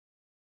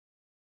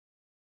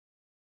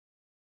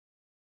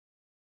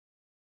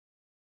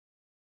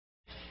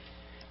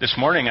This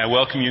morning I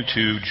welcome you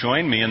to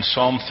join me in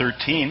Psalm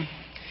 13.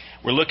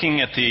 We're looking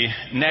at the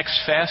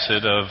next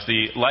facet of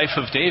the life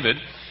of David,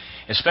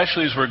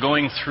 especially as we're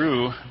going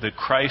through the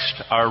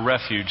Christ Our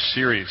Refuge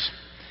series.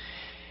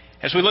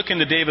 As we look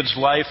into David's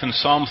life in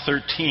Psalm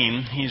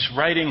 13, he's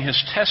writing his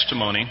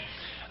testimony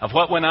of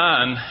what went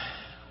on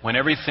when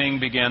everything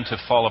began to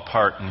fall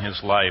apart in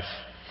his life.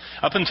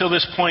 Up until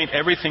this point,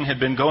 everything had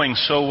been going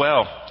so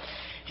well.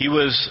 He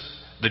was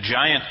the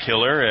giant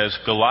killer as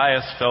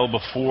Goliath fell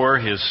before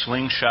his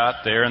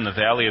slingshot there in the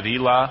valley of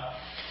Elah.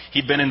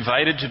 He'd been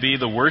invited to be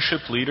the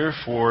worship leader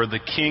for the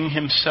king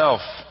himself.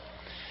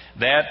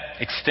 That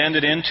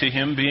extended into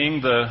him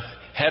being the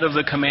head of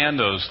the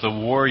commandos, the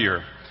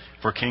warrior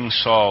for King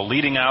Saul,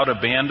 leading out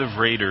a band of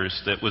raiders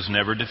that was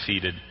never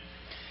defeated.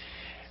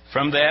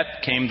 From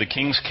that came the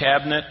king's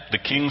cabinet, the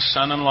king's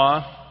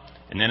son-in-law,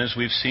 and then as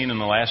we've seen in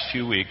the last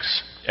few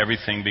weeks,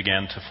 everything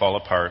began to fall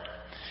apart.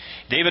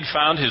 David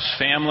found his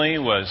family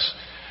was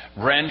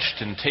wrenched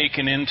and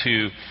taken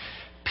into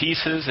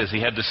pieces as he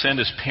had to send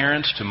his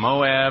parents to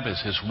Moab, as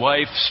his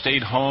wife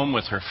stayed home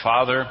with her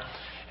father,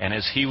 and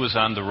as he was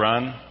on the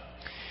run.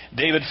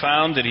 David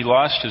found that he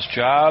lost his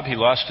job, he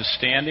lost his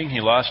standing, he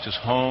lost his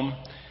home.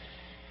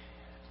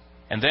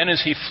 And then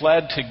as he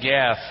fled to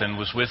Gath and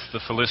was with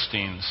the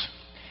Philistines,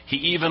 he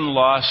even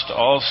lost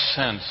all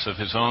sense of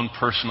his own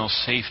personal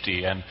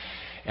safety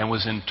and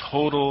was in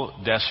total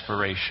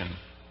desperation.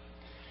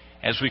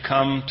 As we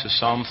come to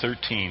Psalm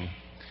 13,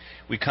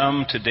 we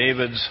come to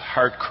David's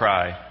heart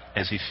cry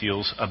as he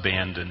feels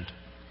abandoned.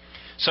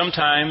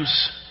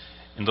 Sometimes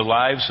in the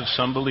lives of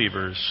some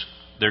believers,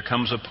 there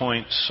comes a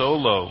point so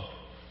low,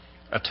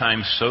 a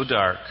time so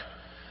dark,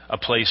 a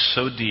place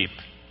so deep,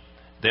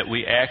 that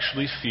we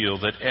actually feel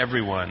that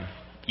everyone,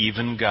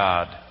 even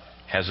God,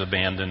 has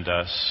abandoned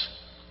us.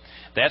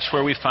 That's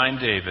where we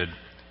find David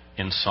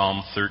in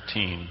Psalm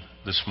 13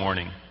 this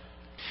morning.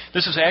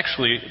 This is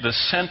actually the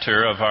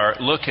center of our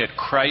look at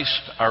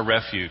Christ Our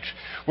Refuge.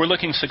 We're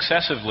looking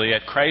successively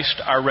at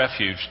Christ Our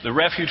Refuge, the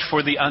refuge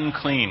for the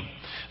unclean,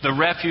 the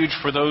refuge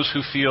for those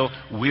who feel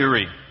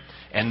weary,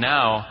 and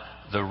now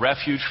the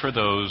refuge for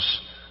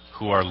those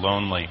who are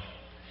lonely.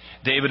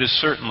 David is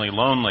certainly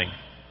lonely.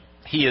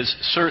 He is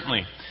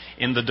certainly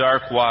in the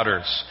dark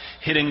waters,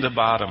 hitting the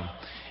bottom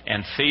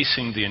and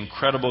facing the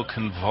incredible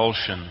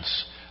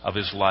convulsions of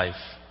his life.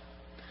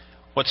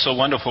 What's so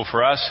wonderful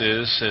for us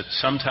is that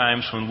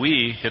sometimes when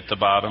we hit the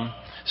bottom,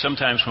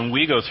 sometimes when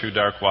we go through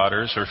dark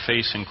waters or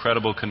face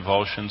incredible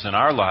convulsions in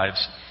our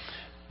lives,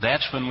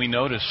 that's when we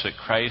notice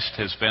that Christ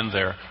has been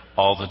there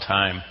all the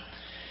time.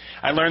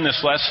 I learned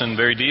this lesson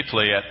very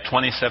deeply at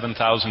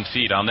 27,000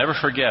 feet. I'll never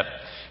forget,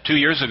 2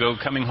 years ago,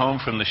 coming home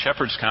from the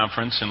Shepherds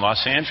Conference in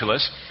Los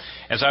Angeles,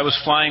 as I was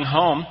flying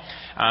home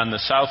on the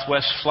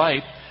Southwest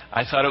flight,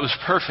 I thought it was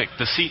perfect.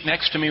 The seat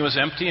next to me was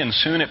empty, and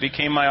soon it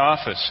became my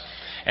office.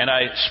 And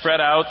I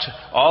spread out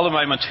all of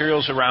my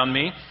materials around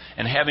me,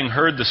 and having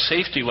heard the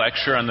safety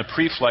lecture on the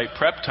pre-flight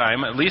prep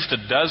time at least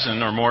a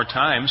dozen or more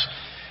times,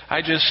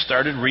 I just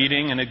started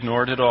reading and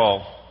ignored it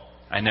all.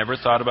 I never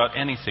thought about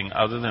anything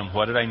other than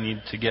what did I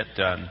need to get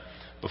done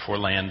before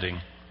landing.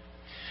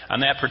 On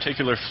that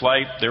particular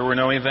flight, there were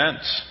no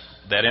events.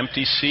 That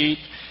empty seat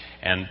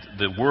and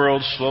the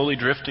world slowly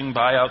drifting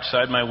by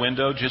outside my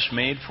window just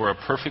made for a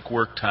perfect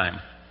work time.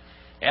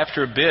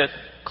 After a bit,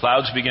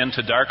 clouds began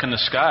to darken the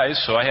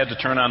skies, so I had to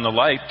turn on the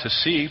light to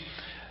see,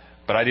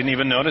 but I didn't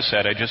even notice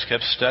that. I just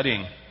kept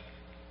studying.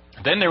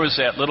 Then there was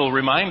that little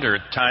reminder,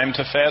 time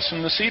to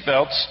fasten the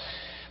seatbelts,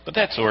 but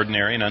that's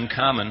ordinary and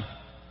uncommon.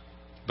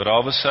 But all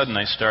of a sudden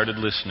I started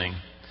listening.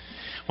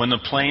 When the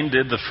plane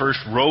did the first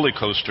roller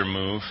coaster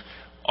move,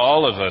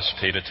 all of us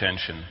paid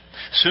attention.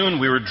 Soon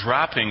we were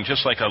dropping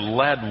just like a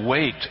lead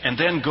weight and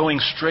then going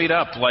straight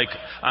up like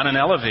on an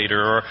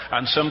elevator or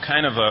on some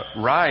kind of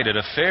a ride at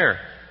a fair.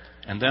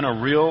 And then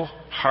a real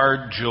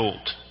hard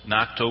jolt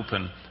knocked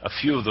open a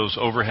few of those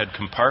overhead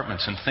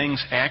compartments, and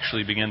things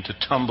actually began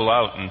to tumble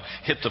out and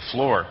hit the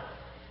floor.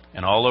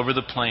 And all over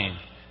the plane,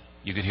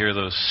 you could hear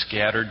those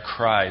scattered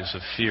cries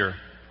of fear.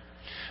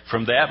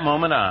 From that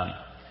moment on,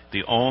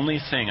 the only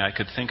thing I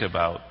could think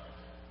about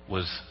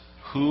was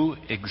who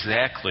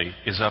exactly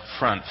is up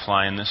front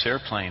flying this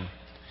airplane.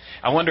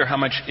 I wonder how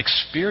much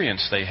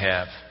experience they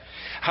have.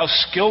 How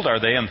skilled are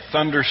they in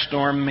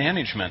thunderstorm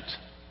management?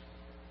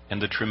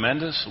 And the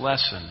tremendous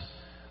lesson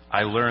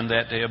I learned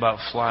that day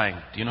about flying,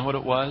 do you know what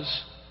it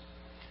was?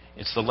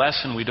 It's the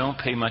lesson we don't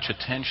pay much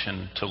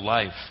attention to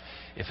life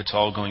if it's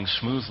all going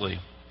smoothly.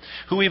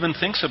 Who even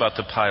thinks about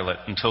the pilot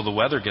until the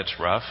weather gets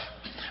rough?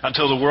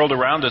 Until the world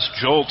around us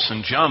jolts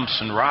and jumps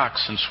and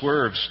rocks and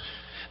swerves?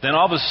 Then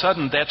all of a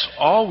sudden, that's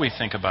all we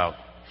think about.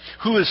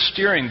 Who is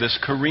steering this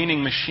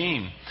careening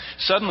machine?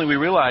 Suddenly we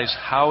realize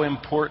how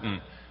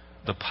important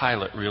the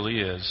pilot really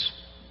is.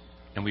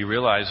 And we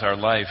realize our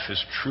life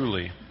is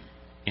truly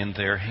in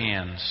their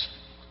hands.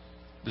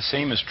 The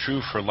same is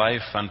true for life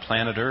on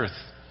planet Earth.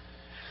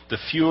 The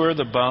fewer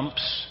the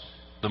bumps,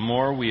 the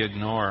more we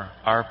ignore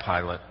our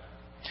pilot.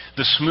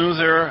 The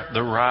smoother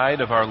the ride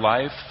of our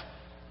life,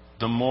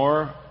 the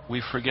more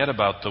we forget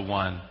about the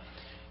one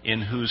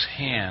in whose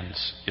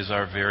hands is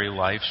our very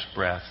life's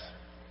breath.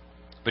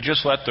 But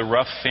just let the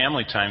rough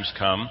family times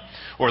come,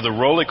 or the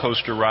roller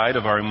coaster ride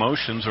of our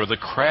emotions, or the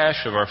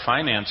crash of our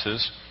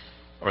finances,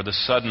 or the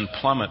sudden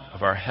plummet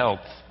of our health.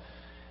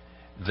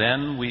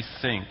 Then we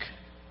think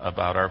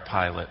about our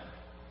pilot.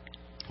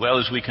 Well,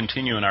 as we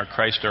continue in our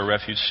Christ Our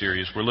Refuge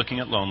series, we're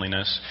looking at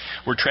loneliness.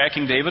 We're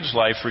tracking David's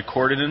life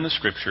recorded in the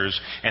Scriptures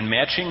and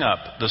matching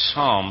up the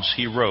Psalms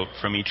he wrote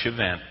from each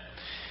event.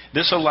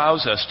 This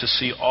allows us to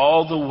see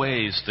all the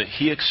ways that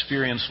he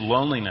experienced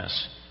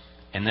loneliness,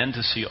 and then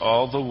to see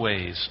all the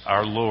ways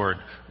our Lord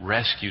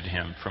rescued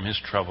him from his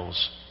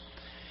troubles.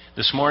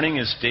 This morning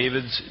is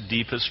David's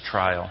deepest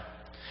trial.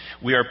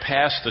 We are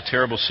past the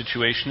terrible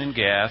situation in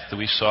Gath that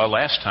we saw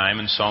last time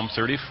in Psalm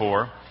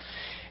 34,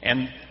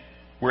 and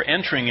we're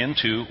entering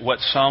into what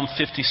Psalm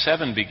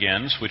 57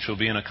 begins, which will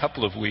be in a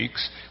couple of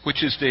weeks,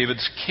 which is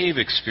David's cave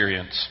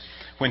experience,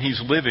 when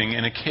he's living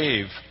in a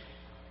cave.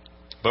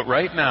 But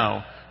right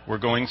now, we're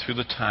going through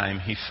the time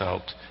he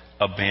felt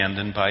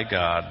abandoned by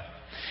God.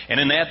 And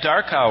in that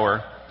dark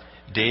hour,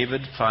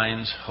 David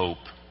finds hope.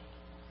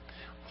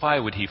 Why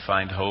would he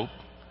find hope?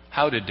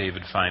 How did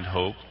David find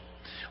hope?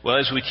 Well,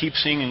 as we keep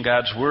seeing in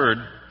God's Word,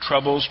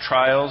 troubles,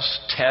 trials,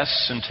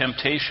 tests, and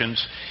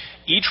temptations,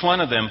 each one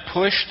of them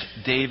pushed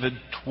David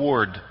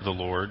toward the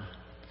Lord.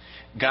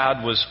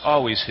 God was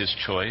always his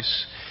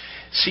choice.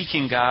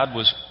 Seeking God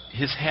was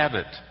his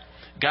habit.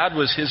 God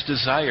was his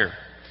desire,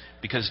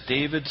 because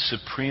David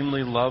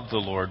supremely loved the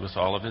Lord with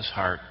all of his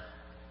heart.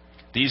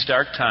 These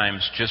dark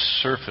times just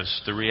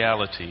surfaced the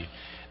reality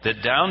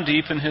that down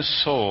deep in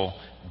his soul,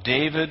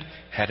 David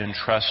had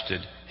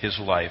entrusted his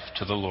life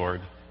to the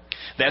Lord.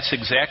 That's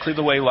exactly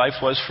the way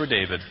life was for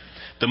David.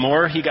 The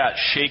more he got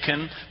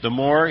shaken, the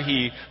more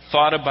he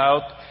thought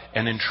about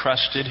and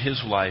entrusted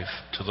his life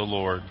to the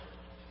Lord.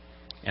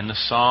 And the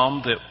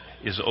psalm that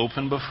is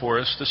open before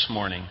us this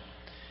morning,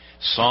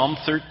 Psalm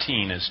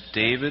 13, is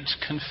David's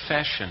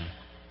confession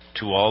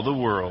to all the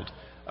world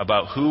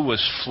about who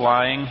was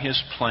flying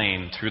his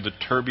plane through the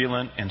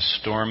turbulent and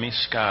stormy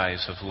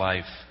skies of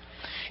life.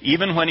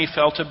 Even when he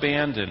felt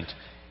abandoned,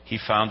 he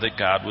found that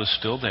God was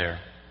still there,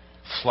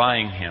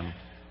 flying him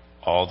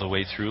all the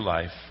way through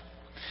life.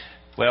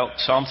 Well,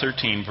 Psalm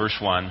 13, verse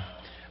 1,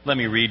 let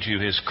me read you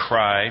his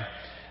cry,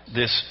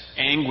 this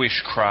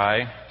anguish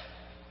cry.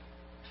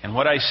 And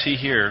what I see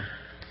here,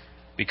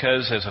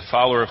 because as a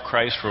follower of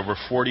Christ for over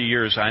 40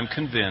 years, I'm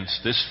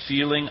convinced this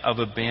feeling of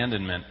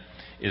abandonment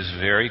is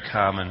very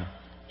common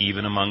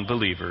even among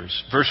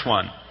believers. Verse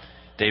 1,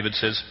 David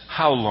says,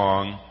 "How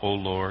long, O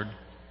Lord,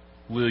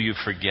 will you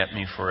forget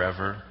me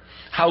forever?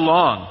 How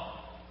long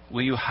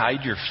will you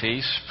hide your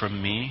face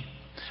from me?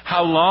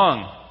 How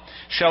long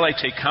shall I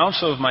take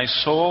counsel of my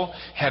soul,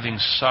 having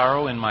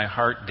sorrow in my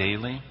heart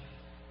daily?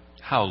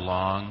 How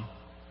long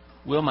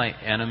will my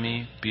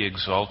enemy be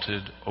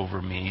exalted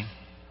over me?"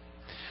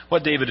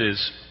 What David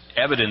is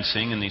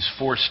evidencing in these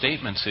four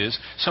statements is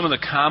some of the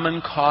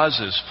common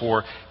causes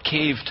for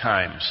cave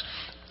times,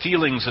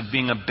 feelings of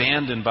being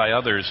abandoned by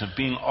others, of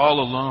being all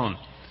alone,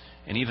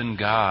 and even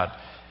God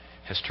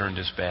has turned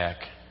his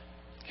back.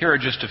 Here are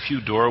just a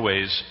few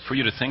doorways for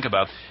you to think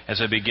about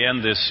as I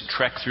began this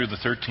trek through the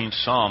 13th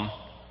Psalm.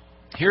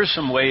 Here's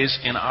some ways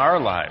in our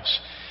lives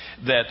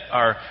that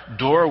are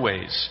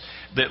doorways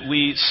that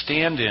we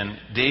stand in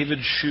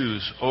David's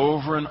shoes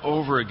over and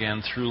over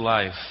again through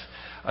life.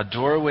 A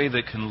doorway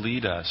that can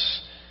lead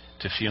us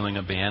to feeling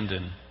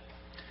abandoned.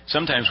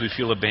 Sometimes we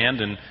feel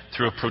abandoned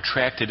through a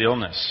protracted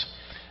illness.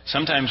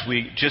 Sometimes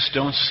we just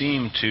don't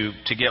seem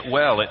to get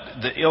well.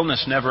 The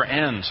illness never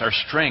ends. Our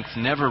strength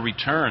never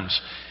returns.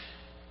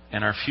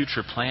 And our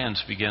future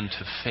plans begin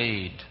to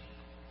fade.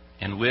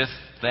 And with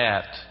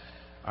that,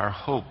 our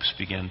hopes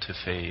begin to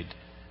fade.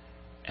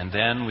 And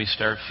then we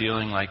start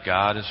feeling like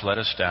God has let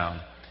us down.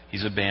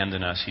 He's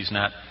abandoned us. He's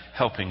not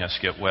helping us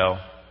get well.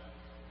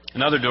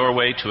 Another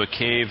doorway to a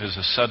cave is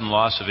a sudden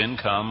loss of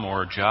income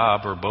or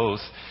job or both.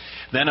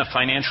 Then a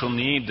financial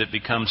need that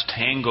becomes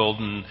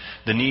tangled and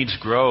the needs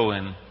grow,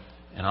 and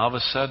all of a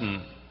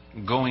sudden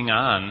going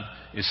on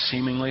is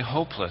seemingly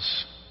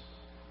hopeless.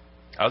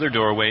 Other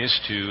doorways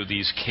to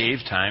these cave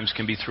times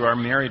can be through our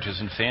marriages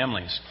and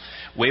families.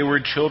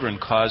 Wayward children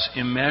cause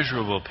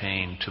immeasurable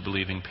pain to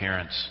believing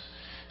parents.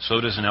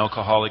 So does an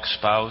alcoholic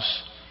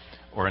spouse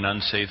or an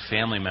unsaved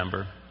family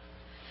member.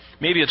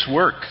 Maybe it's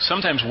work.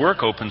 Sometimes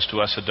work opens to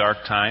us a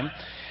dark time.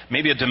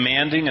 Maybe a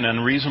demanding and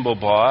unreasonable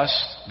boss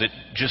that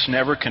just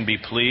never can be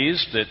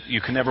pleased, that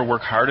you can never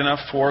work hard enough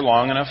for,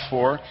 long enough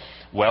for,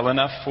 well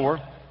enough for.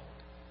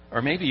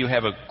 Or maybe you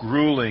have a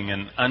grueling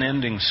and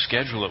unending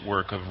schedule at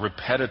work of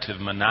repetitive,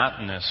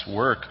 monotonous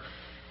work.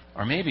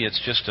 Or maybe it's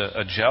just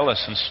a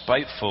jealous and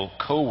spiteful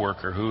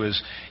coworker who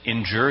is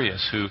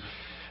injurious,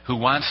 who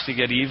wants to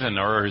get even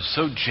or is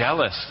so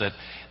jealous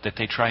that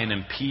they try and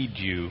impede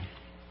you.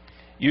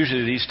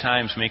 Usually these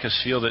times make us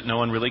feel that no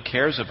one really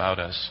cares about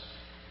us.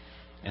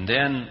 And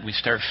then we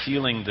start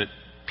feeling that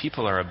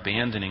people are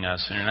abandoning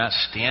us and they're not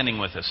standing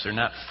with us. They're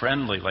not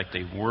friendly like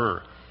they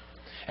were.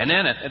 And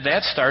then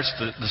that starts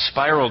the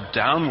spiral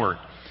downward.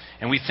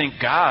 And we think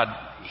God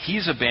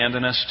He's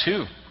abandoned us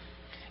too.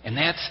 And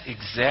that's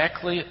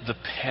exactly the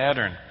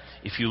pattern,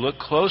 if you look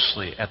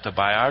closely at the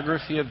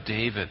biography of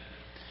David,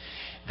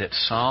 that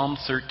Psalm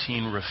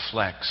 13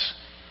 reflects.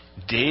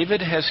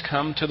 David has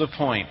come to the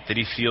point that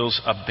he feels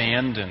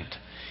abandoned.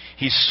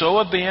 He's so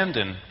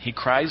abandoned, he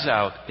cries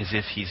out as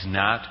if he's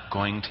not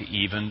going to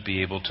even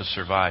be able to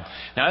survive.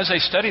 Now, as I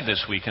studied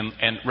this week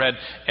and read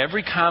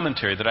every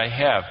commentary that I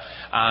have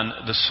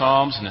on the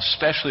Psalms, and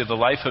especially the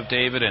life of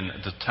David and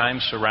the time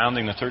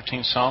surrounding the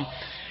 13th Psalm,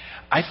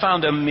 I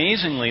found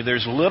amazingly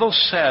there's little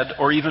said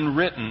or even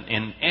written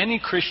in any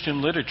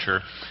Christian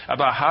literature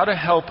about how to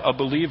help a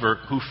believer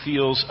who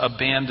feels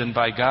abandoned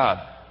by God.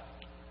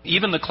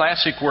 Even the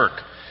classic work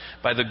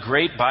by the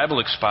great Bible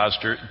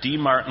expositor D.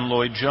 Martin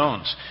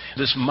Lloyd-Jones,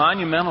 this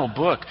monumental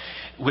book,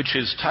 which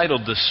is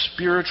titled The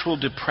Spiritual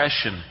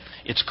Depression,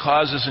 Its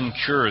Causes and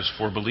Cures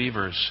for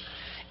Believers.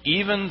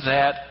 Even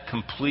that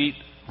complete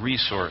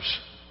resource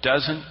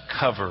doesn't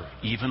cover,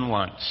 even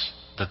once,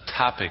 the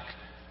topic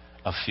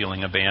of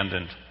feeling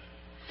abandoned.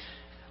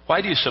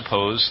 Why do you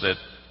suppose that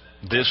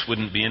this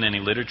wouldn't be in any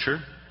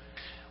literature?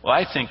 Well,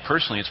 I think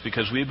personally it's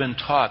because we've been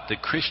taught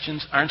that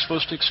Christians aren't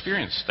supposed to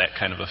experience that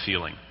kind of a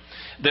feeling.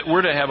 That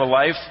we're to have a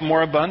life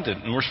more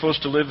abundant and we're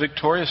supposed to live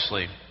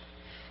victoriously.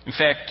 In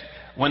fact,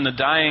 when the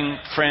dying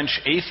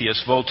French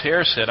atheist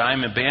Voltaire said,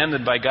 "I'm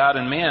abandoned by God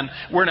and man,"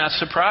 we're not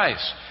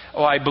surprised.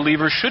 Oh,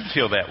 believers should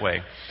feel that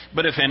way.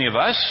 But if any of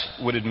us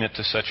would admit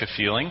to such a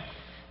feeling,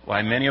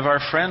 why, many of our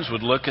friends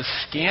would look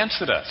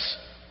askance at us.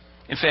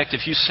 In fact,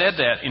 if you said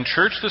that in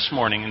church this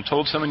morning and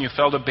told someone you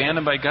felt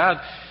abandoned by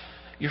God,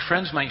 your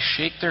friends might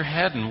shake their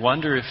head and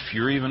wonder if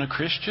you're even a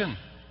Christian.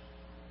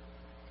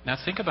 Now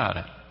think about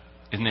it.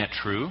 Isn't that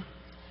true?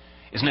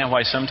 Isn't that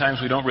why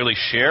sometimes we don't really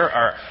share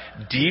our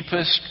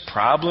deepest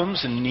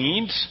problems and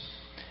needs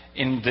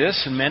in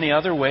this and many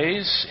other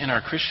ways in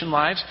our Christian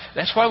lives?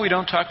 That's why we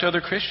don't talk to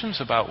other Christians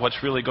about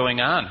what's really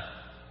going on.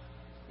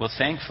 Well,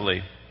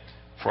 thankfully,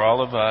 for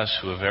all of us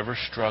who have ever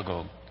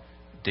struggled,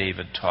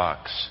 David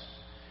talks.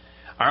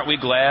 Aren't we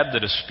glad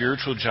that a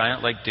spiritual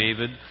giant like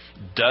David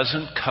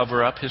doesn't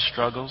cover up his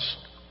struggles?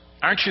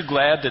 Aren't you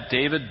glad that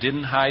David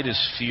didn't hide his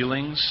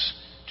feelings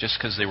just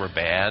because they were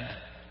bad?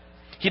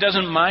 He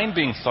doesn't mind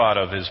being thought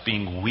of as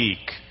being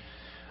weak,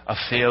 a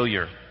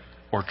failure,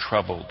 or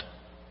troubled.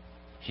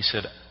 He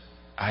said,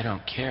 "I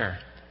don't care.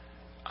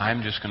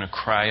 I'm just going to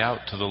cry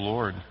out to the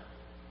Lord."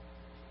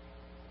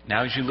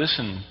 Now, as you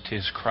listen to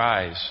his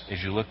cries,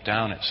 as you look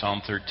down at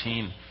Psalm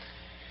 13,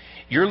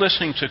 you're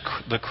listening to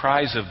the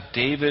cries of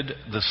David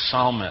the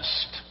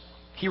psalmist.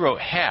 He wrote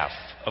half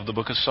of the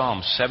book of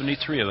Psalms,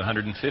 73 of the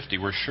 150,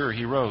 we're sure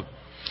he wrote.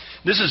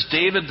 This is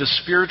David the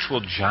spiritual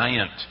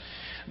giant,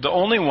 the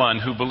only one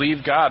who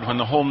believed God when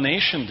the whole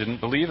nation didn't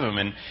believe him,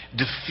 and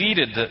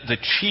defeated the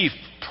chief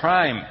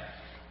prime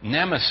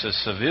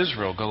nemesis of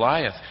Israel,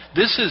 Goliath.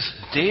 This is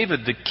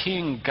David, the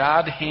king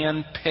God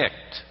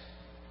handpicked.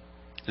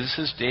 This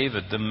is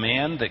David, the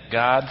man that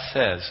God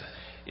says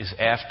is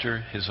after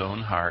his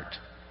own heart.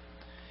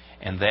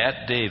 And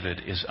that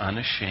David is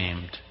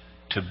unashamed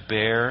to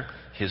bear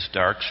his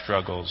dark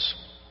struggles.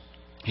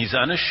 He's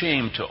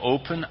unashamed to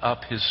open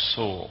up his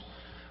soul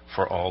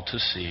for all to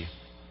see.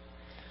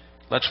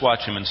 Let's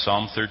watch him in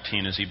Psalm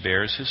 13 as he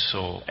bears his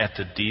soul at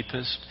the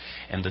deepest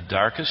and the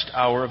darkest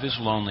hour of his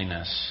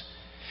loneliness,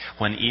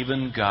 when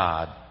even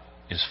God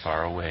is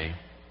far away.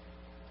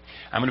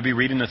 I'm going to be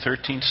reading the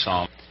 13th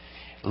Psalm.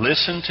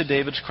 Listen to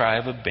David's cry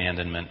of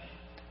abandonment,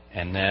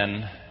 and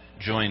then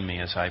join me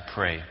as I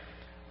pray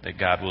that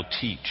God will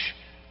teach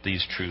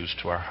these truths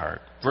to our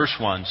heart. Verse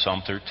 1,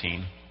 Psalm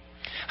 13.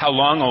 How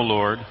long, O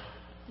Lord,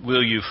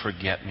 will you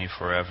forget me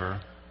forever?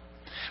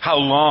 How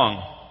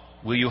long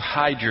will you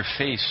hide your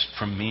face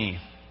from me?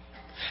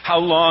 How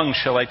long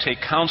shall I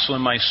take counsel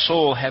in my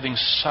soul, having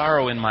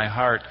sorrow in my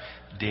heart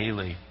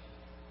daily?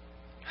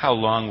 How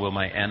long will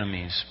my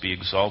enemies be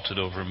exalted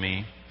over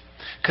me?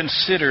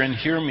 Consider and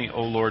hear me,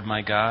 O Lord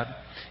my God.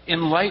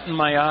 Enlighten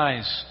my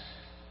eyes,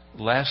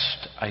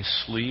 lest I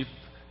sleep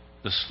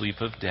the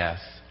sleep of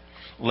death,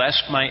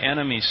 lest my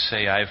enemies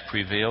say I have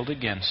prevailed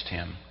against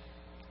him,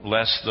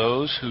 lest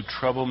those who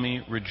trouble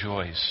me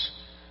rejoice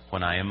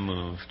when I am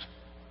moved.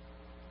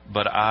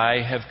 But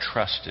I have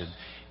trusted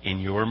in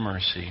your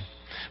mercy.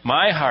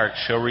 My heart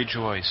shall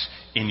rejoice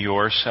in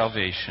your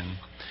salvation.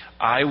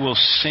 I will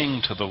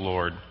sing to the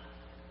Lord,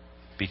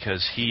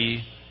 because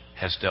he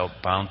has dealt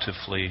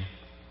bountifully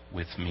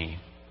with me.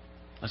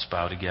 Let's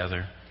bow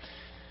together.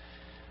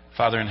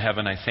 Father in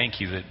heaven, I thank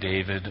you that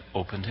David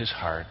opened his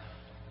heart.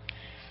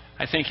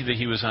 I thank you that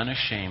he was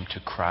unashamed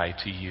to cry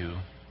to you.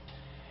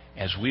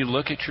 As we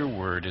look at your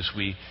word, as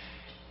we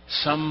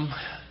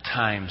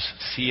sometimes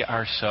see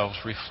ourselves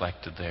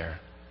reflected there,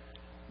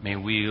 may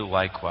we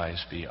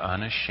likewise be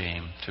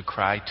unashamed to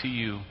cry to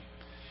you,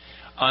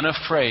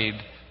 unafraid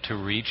to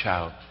reach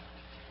out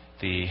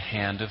the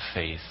hand of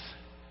faith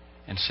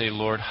and say,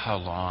 Lord, how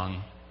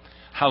long?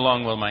 How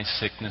long will my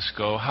sickness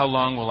go? How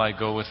long will I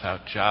go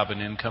without job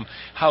and income?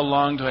 How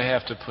long do I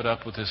have to put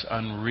up with this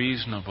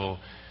unreasonable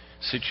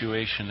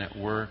situation at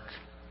work?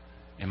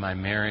 in my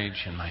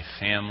marriage, in my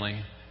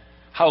family?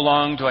 How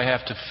long do I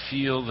have to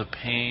feel the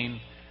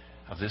pain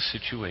of this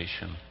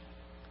situation?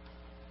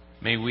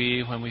 May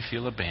we, when we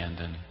feel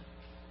abandoned,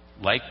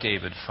 like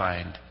David,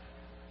 find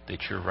that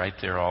you're right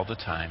there all the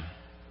time.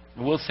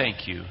 We'll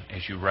thank you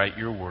as you write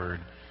your word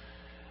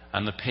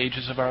on the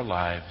pages of our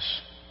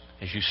lives,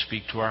 as you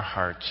speak to our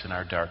hearts in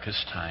our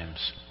darkest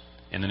times.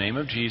 In the name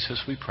of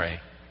Jesus we pray.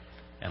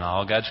 And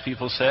all God's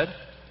people said,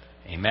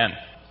 Amen.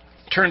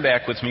 Turn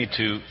back with me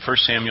to 1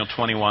 Samuel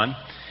 21.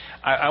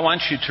 I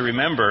want you to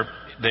remember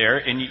there,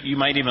 and you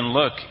might even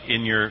look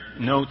in your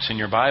notes in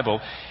your Bible,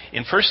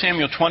 in 1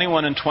 Samuel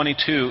 21 and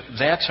 22,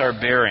 that's our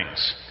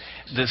bearings.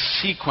 The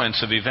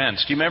sequence of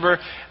events. Do you remember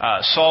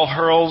Saul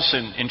hurls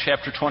in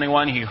chapter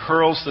 21? He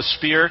hurls the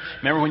spear.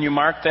 Remember when you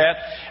marked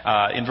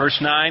that? In verse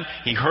 9,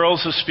 he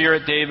hurls the spear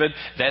at David.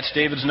 That's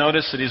David's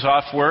notice that he's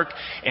off work.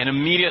 And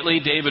immediately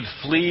David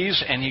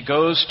flees and he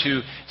goes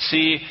to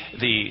see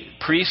the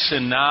priests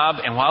in Nob.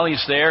 And while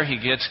he's there, he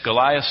gets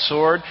Goliath's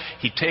sword.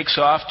 He takes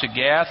off to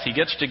Gath. He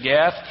gets to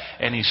Gath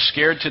and he's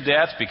scared to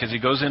death because he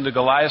goes into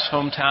Goliath's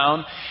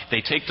hometown.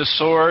 They take the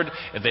sword.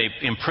 They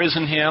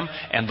imprison him.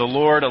 And the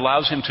Lord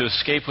allows him to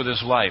escape with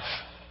his life.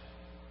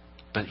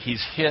 But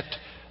he's hit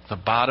the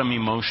bottom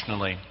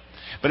emotionally.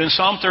 But in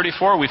Psalm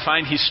 34 we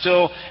find he's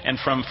still, and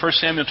from 1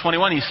 Samuel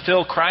 21, he's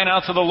still crying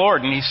out to the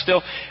Lord, and he's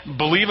still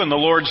believing the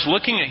Lord's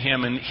looking at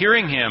him and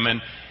hearing him.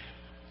 And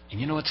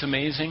you know what's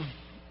amazing?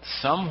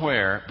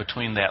 Somewhere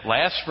between that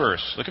last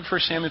verse, look at 1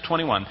 Samuel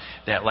 21,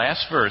 that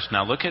last verse,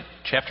 now look at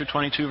chapter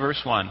 22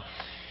 verse 1,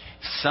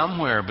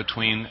 somewhere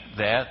between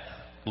that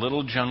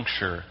little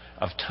juncture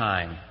of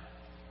time,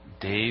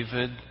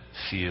 David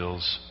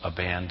feels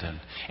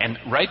abandoned. And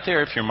right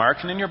there, if you're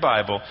marking in your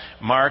Bible,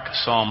 mark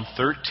Psalm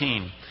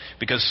 13.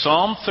 Because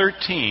Psalm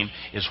 13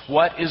 is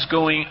what is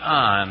going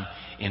on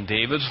in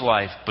David's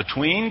life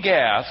between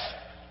Gath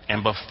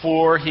and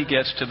before he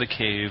gets to the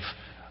cave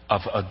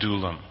of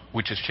Adullam,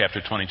 which is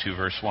chapter 22,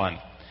 verse 1.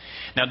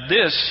 Now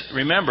this,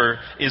 remember,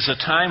 is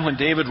a time when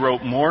David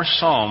wrote more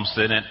Psalms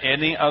than at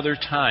any other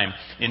time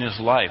in his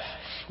life.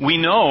 We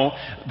know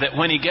that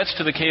when he gets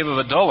to the cave of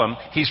Adullam,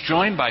 he's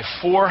joined by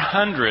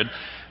 400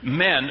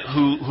 men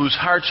whose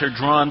hearts are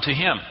drawn to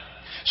him.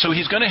 So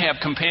he's going to have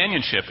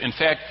companionship. In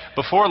fact,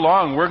 before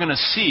long, we're going to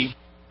see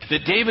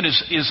that David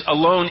is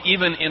alone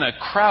even in a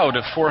crowd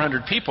of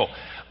 400 people.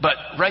 But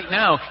right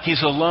now,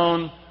 he's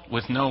alone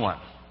with no one.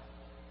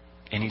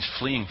 And he's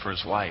fleeing for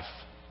his life.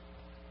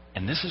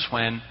 And this is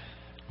when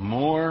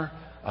more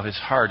of his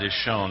heart is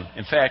shown.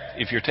 In fact,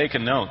 if you're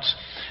taking notes,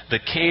 the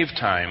cave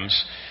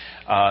times,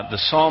 the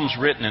Psalms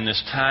written in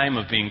this time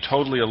of being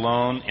totally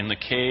alone in the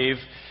cave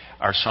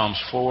are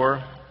Psalms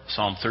 4,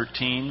 Psalm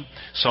 13,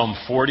 Psalm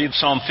 40,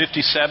 Psalm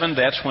 57,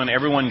 that's when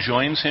everyone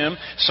joins him.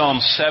 Psalm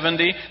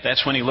 70,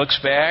 that's when he looks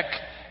back.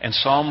 And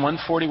Psalm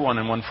 141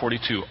 and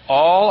 142.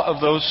 All of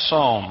those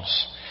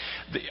Psalms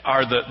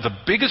are the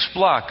biggest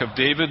block of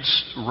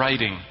David's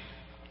writing.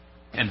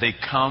 And they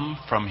come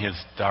from his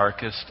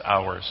darkest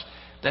hours.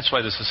 That's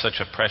why this is such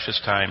a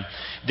precious time.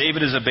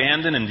 David is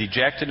abandoned and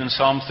dejected in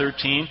Psalm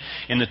 13.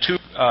 In the two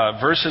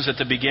verses at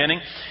the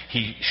beginning,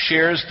 he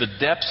shares the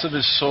depths of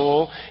his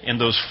soul in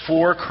those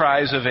 4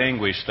 cries of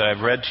anguish that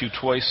I've read to you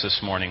twice this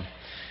morning.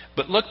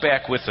 But look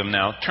back with them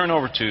now. Turn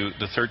over to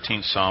the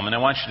 13th Psalm, and I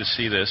want you to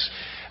see this.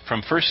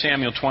 From 1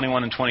 Samuel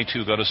 21 and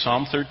 22, go to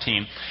Psalm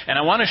 13. And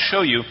I want to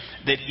show you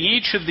that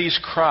each of these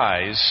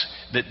cries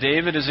that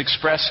David is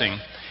expressing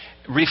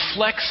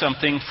reflects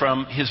something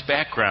from his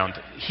background.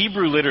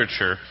 Hebrew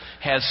literature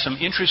has some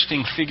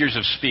interesting figures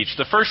of speech.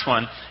 The first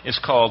one is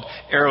called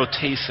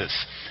erotasis.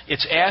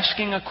 It's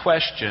asking a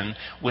question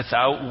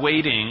without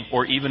waiting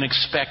or even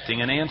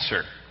expecting an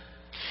answer.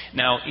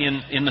 Now,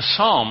 in the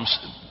Psalms,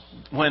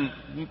 when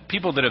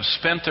people that have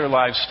spent their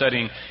lives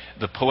studying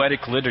the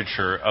poetic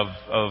literature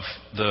of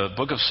the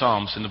book of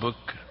Psalms, in the book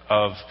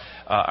of,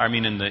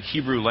 in the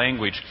Hebrew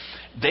language,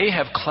 they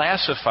have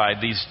classified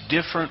these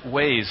different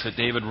ways that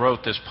David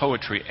wrote this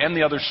poetry and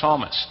the other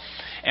psalmists.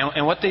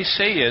 And what they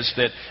say is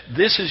that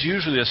this is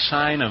usually a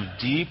sign of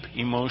deep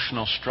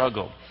emotional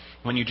struggle,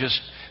 when you just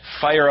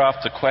fire off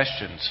the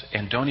questions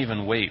and don't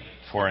even wait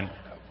for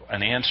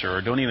an answer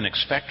or don't even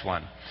expect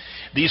one.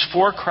 These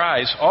 4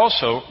 cries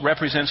also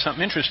represent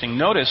something interesting.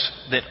 Notice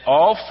that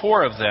all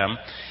 4 of them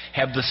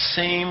have the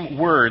same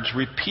words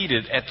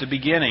repeated at the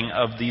beginning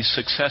of these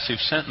successive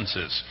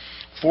sentences.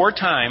 4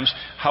 times,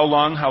 how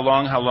long, how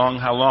long, how long,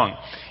 how long.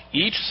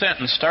 Each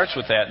sentence starts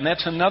with that, and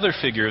that's another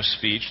figure of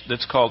speech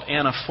that's called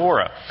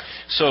anaphora.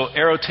 So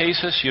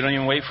erotasis, you don't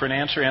even wait for an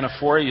answer.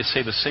 Anaphora, you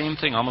say the same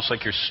thing, almost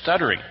like you're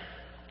stuttering.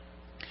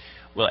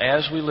 Well,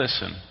 as we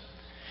listen,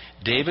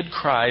 David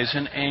cries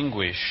in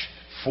anguish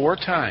 4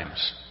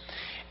 times,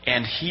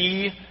 and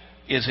he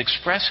is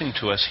expressing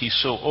to us he's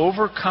so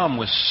overcome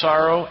with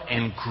sorrow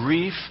and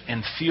grief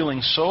and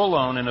feeling so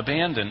alone and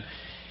abandoned,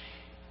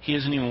 he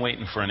isn't even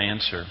waiting for an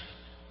answer.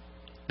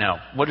 Now,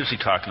 what is he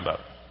talking about?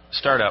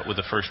 Start out with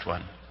the first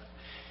one.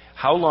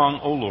 How long,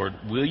 O Lord,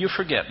 will you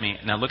forget me?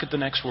 Now look at the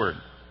next word.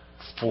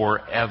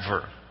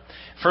 Forever.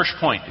 First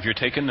point, if you're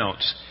taking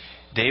notes,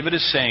 David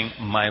is saying,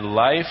 my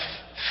life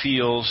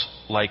feels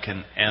like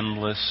an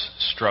endless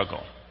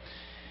struggle.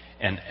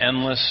 An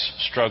endless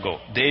struggle.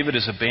 David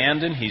is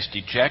abandoned. He's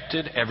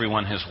dejected.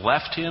 Everyone has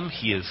left him.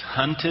 He is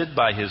hunted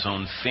by his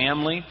own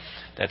family.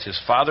 That's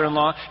his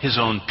father-in-law. His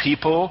own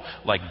people,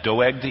 like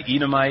Doeg the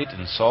Edomite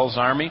and Saul's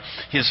army.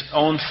 His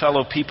own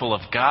fellow people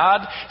of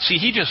God. See,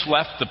 he just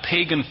left the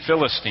pagan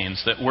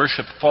Philistines that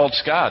worship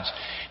false gods.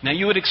 Now,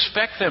 you would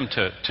expect them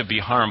to be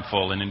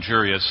harmful and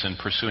injurious in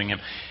pursuing him.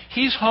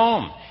 He's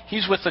home.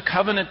 He's with the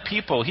covenant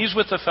people. He's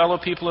with the fellow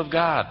people of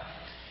God.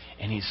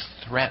 And he's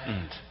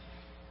threatened.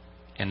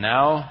 And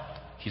now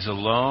he's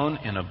alone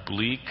in a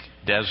bleak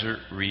desert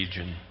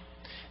region.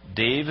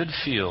 David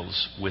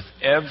feels with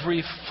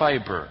every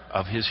fiber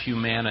of his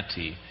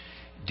humanity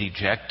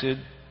dejected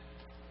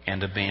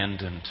and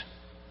abandoned.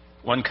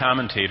 One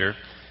commentator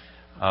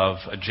of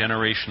a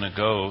generation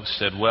ago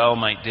said, well,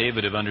 might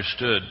David have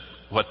understood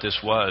what this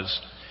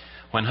was.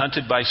 When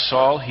hunted by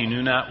Saul, he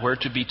knew not where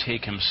to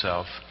betake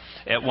himself.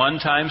 At one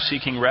time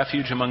seeking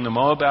refuge among the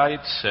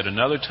Moabites, at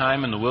another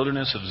time in the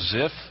wilderness of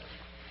Ziph,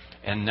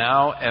 and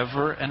now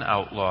ever an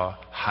outlaw,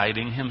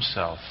 hiding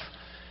himself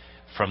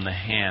from the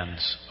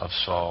hands of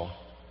Saul.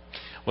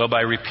 Well,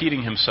 by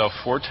repeating himself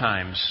 4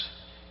 times,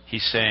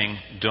 he's saying,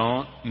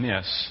 don't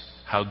miss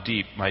how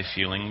deep my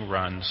feeling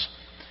runs.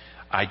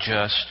 I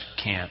just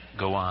can't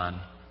go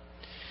on.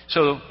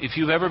 So if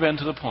you've ever been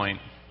to the point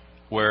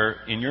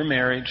where in your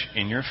marriage,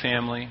 in your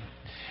family,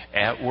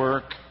 at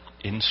work,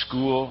 in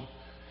school,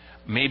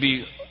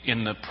 maybe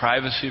in the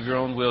privacy of your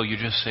own will, you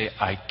just say,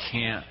 I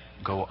can't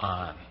go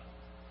on,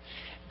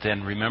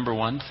 then remember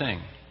one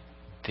thing.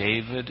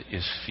 David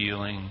is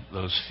feeling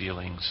those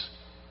feelings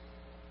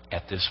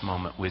at this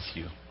moment with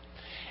you.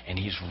 And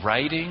he's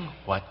writing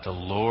what the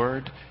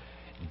Lord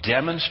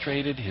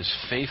demonstrated his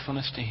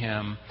faithfulness to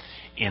him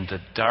in the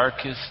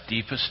darkest,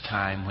 deepest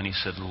time when he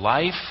said,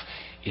 life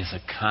is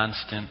a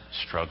constant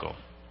struggle.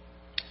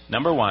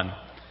 Number 1,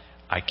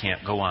 I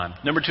can't go on.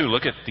 Number 2,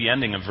 look at the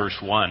ending of verse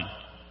 1.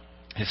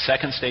 His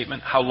second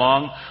statement, how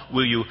long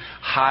will you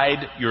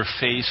hide your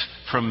face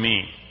from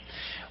me?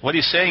 What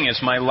he's saying is,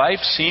 my life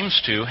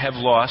seems to have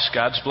lost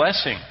God's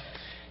blessing.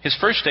 His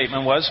first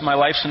statement was, my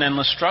life's an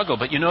endless struggle.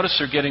 But you notice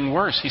they're getting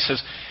worse. He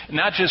says,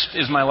 not just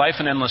is my life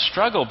an endless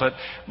struggle, but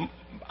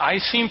I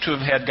seem to have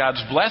had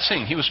God's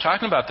blessing. He was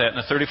talking about that in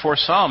the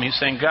 34th Psalm. He's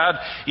saying, God,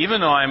 even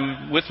though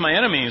I'm with my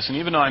enemies and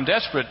even though I'm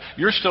desperate,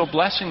 you're still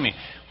blessing me.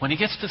 When he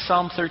gets to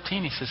Psalm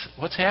 13, he says,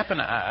 what's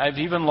happened? I've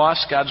even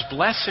lost God's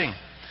blessing.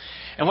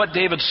 And what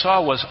David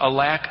saw was a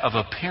lack of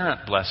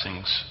apparent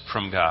blessings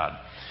from God.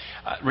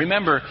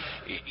 Remember,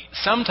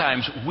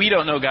 sometimes we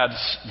don't know God's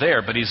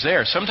there, but he's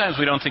there. Sometimes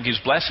we don't think he's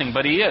blessing,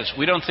 but he is.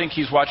 We don't think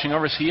he's watching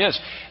over us, he is.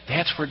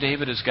 That's where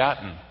David has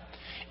gotten.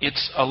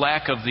 It's a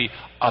lack of the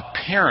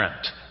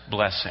apparent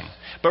blessing.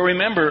 But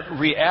remember,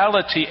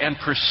 reality and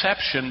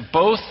perception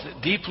both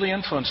deeply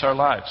influence our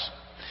lives.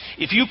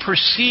 If you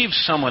perceive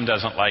someone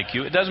doesn't like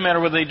you, it doesn't matter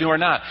whether they do or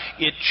not.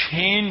 It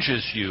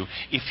changes you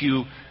if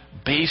you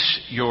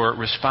base your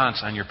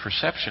response on your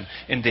perception.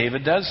 And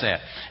David does that.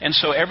 And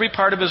so every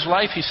part of his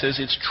life, he says,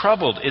 it's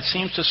troubled. It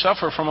seems to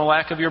suffer from a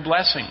lack of your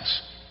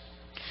blessings.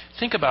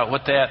 Think about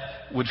what that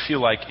would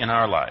feel like in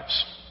our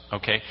lives.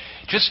 Okay?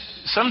 Just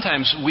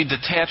sometimes we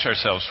detach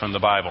ourselves from the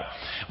Bible.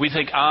 We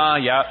think,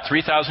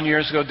 3,000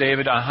 years ago,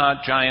 David,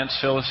 giants,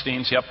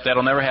 Philistines, yep,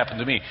 that'll never happen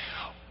to me.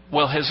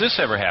 Well, has this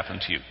ever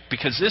happened to you?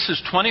 Because this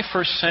is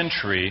 21st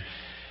century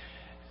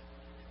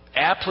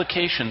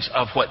applications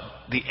of what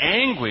the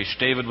anguish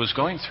David was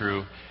going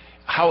through,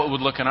 how it would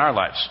look in our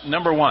lives.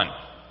 Number 1,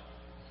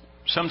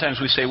 sometimes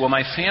we say, well,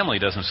 my family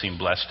doesn't seem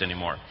blessed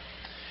anymore.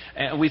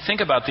 And we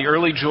think about the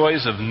early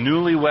joys of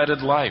newly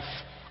wedded life,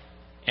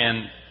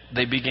 and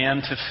they began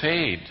to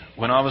fade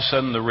when all of a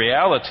sudden the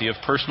reality of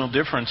personal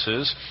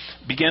differences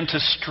began to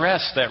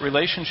stress that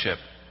relationship.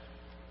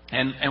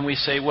 And we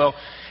say, well,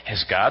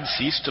 has God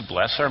ceased to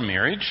bless our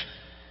marriage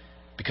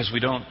because we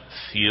don't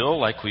feel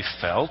like we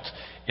felt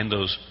in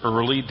those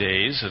early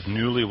days of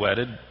newly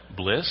wedded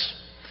bliss?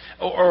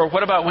 Or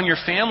what about when your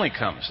family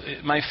comes?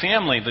 My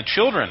family, the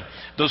children,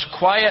 those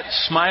quiet,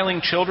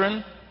 smiling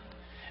children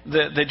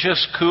that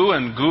just coo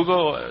and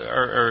google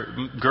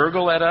or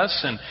gurgle at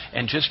us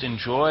and just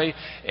enjoy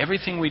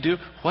everything we do.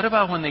 What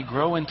about when they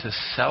grow into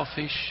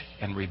selfish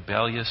and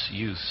rebellious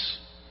youths?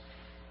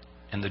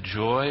 And the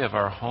joy of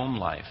our home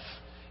life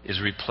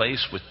is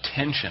replaced with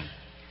tension,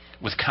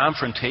 with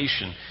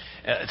confrontation.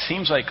 It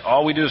seems like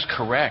all we do is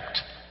correct.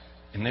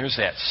 And there's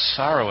that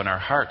sorrow in our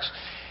hearts.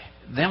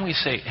 Then we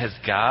say, has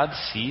God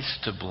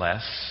ceased to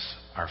bless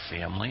our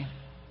family?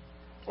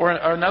 Or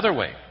another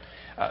way.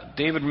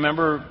 David,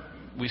 remember,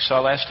 we saw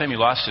last time he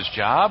lost his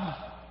job?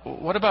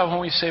 What about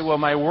when we say, well,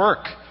 my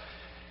work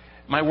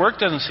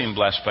doesn't seem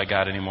blessed by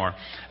God anymore.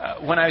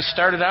 When I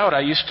started out, I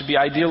used to be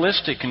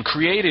idealistic and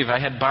creative. I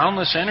had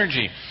boundless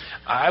energy.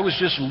 I was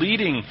just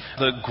leading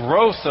the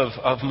growth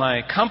of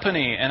my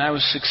company, and I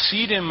was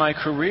succeeding in my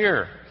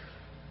career.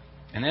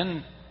 And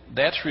then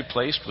that's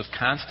replaced with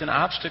constant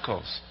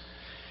obstacles.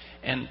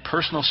 and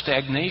personal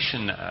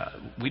stagnation.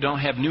 We don't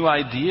have new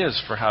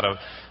ideas for how to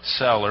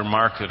sell or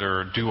market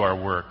or do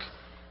our work.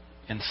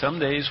 And some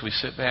days we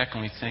sit back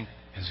and we think,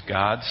 has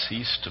God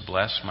ceased to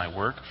bless my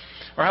work?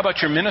 Or how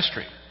about your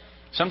ministry?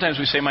 Sometimes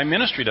we say, my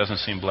ministry doesn't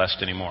seem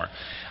blessed anymore.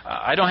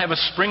 I don't have a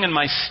spring in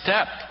my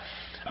step.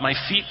 My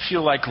feet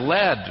feel like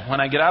lead when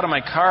I get out of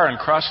my car and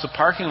cross the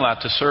parking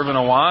lot to serve in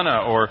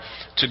Awana or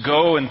to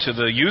go into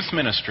the youth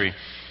ministry.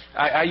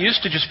 I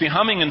used to just be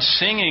humming and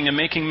singing and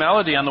making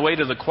melody on the way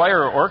to the choir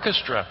or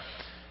orchestra,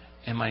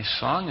 and my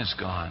song is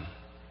gone.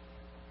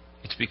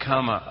 It's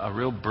become a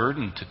real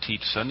burden to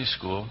teach Sunday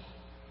school,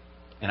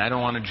 and I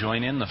don't want to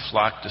join in the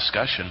flock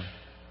discussion.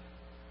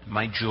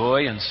 My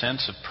joy and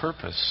sense of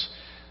purpose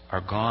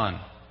are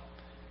gone.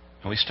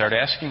 And we start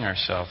asking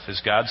ourselves,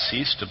 has God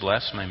ceased to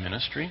bless my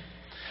ministry?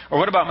 Or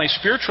what about my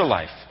spiritual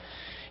life?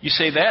 You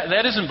say,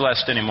 that isn't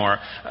blessed anymore.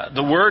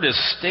 The Word is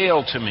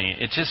stale to me.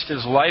 It just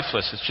is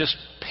lifeless. It's just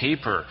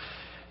paper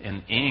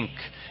and ink.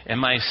 And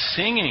my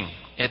singing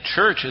at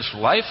church is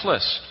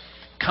lifeless.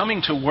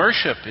 Coming to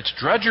worship, it's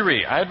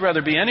drudgery. I'd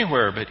rather be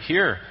anywhere but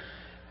here.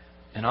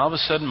 And all of a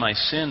sudden my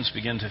sins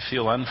begin to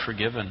feel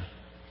unforgiven.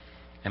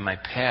 And my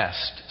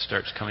past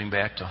starts coming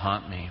back to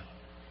haunt me.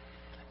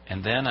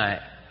 And then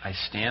I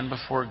stand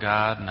before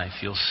God and I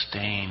feel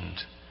stained.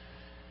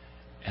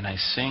 And I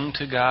sing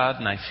to God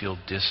and I feel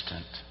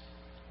distant.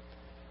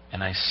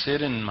 And I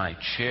sit in my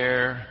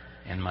chair,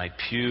 in my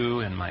pew,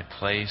 in my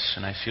place,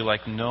 and I feel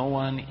like no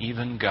one,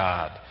 even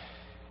God,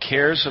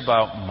 cares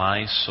about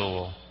my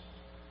soul.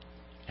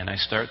 And I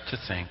start to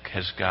think,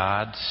 has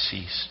God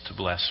ceased to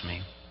bless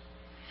me?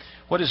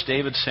 What is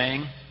David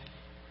saying?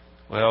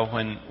 Well,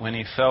 when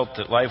he felt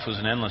that life was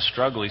an endless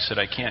struggle, he said,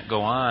 I can't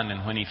go on.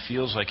 And when he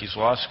feels like he's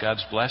lost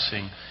God's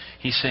blessing,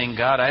 he's saying,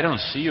 God, I don't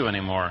see you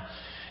anymore.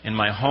 In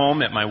my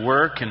home, at my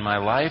work, in my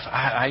life,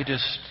 I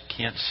just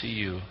can't see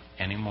you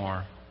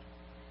anymore.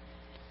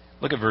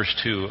 Look at verse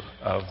 2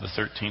 of the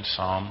 13th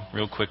Psalm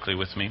real quickly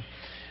with me.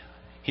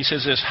 He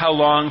says this, how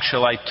long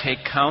shall I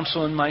take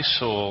counsel in my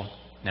soul?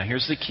 Now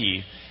here's the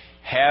key.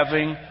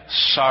 Having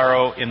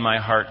sorrow in my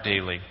heart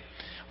daily.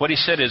 What he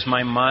said is,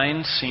 my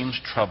mind seems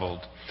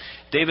troubled.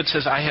 David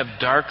says, I have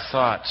dark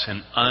thoughts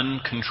and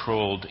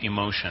uncontrolled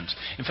emotions.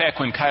 In fact,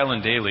 when Kyle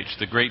and Delitzsch,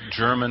 the great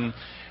German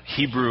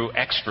Hebrew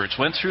experts,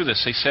 went through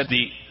this, they said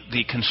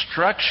the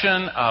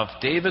construction of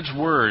David's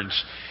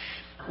words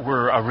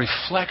were a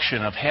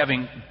reflection of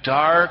having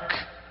dark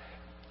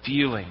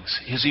feelings.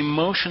 His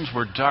emotions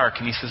were dark,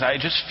 and he says, I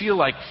just feel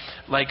like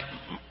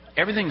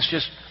everything's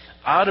just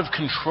out of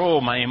control.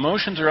 My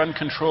emotions are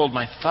uncontrolled.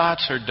 My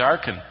thoughts are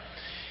darkened.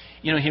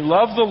 You know, he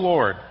loved the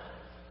Lord,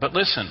 but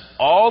listen,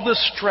 all the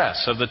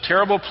stress of the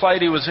terrible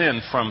plight he was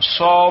in from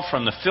Saul,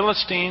 from the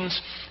Philistines,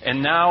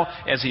 and now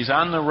as he's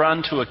on the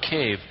run to a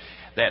cave,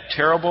 that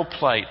terrible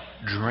plight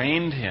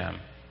drained him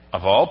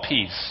of all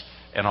peace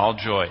and all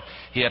joy.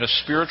 He had a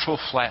spiritual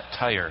flat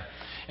tire.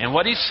 And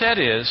what he said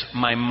is,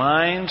 my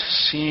mind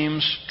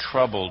seems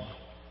troubled.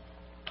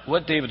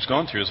 What David's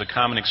going through is a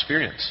common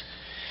experience.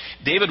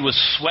 David was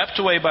swept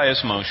away by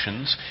his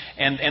emotions,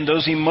 and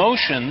those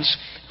emotions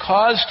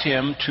caused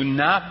him to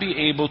not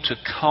be able to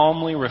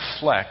calmly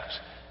reflect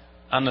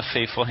on the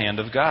faithful hand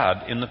of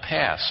God in the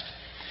past.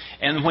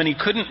 And when he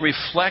couldn't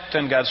reflect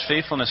on God's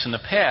faithfulness in the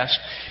past,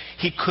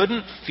 he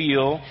couldn't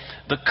feel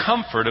the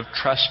comfort of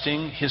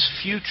trusting his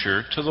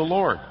future to the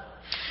Lord.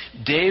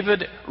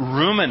 David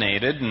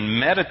ruminated and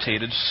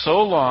meditated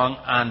so long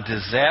on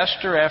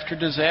disaster after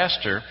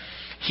disaster,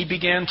 he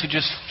began to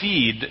just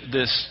feed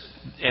this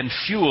and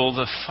fuel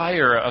the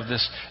fire of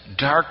this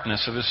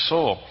darkness of his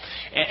soul.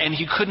 And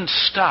he couldn't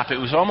stop. It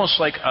was almost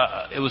like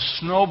it was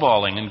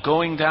snowballing and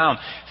going down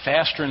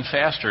faster and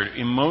faster.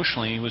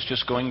 Emotionally, he was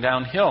just going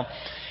downhill.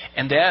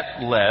 And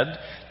that led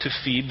to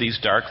feed these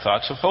dark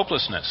thoughts of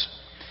hopelessness.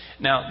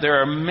 Now, there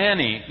are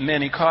many,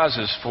 many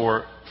causes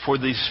for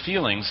these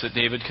feelings that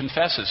David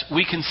confesses.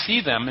 We can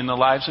see them in the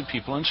lives of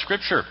people in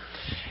Scripture.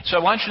 So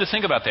I want you to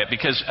think about that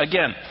because,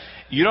 again,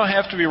 you don't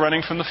have to be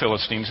running from the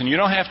Philistines, and you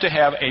don't have to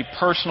have a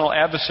personal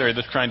adversary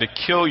that's trying to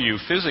kill you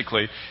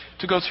physically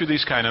to go through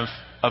these kind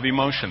of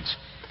emotions.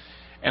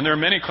 And there are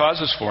many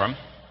causes for them.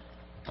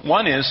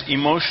 One is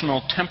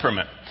emotional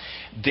temperament.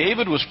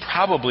 David was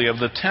probably of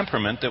the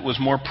temperament that was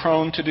more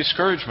prone to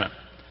discouragement.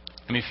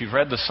 I mean, if you've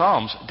read the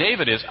Psalms,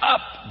 David is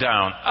up,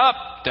 down,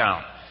 up,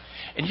 down.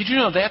 And did you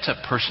know that's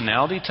a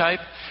personality type?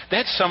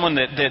 That's someone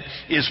that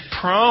is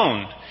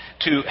prone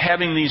to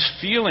having these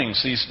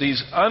feelings,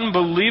 these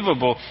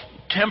unbelievable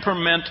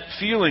temperament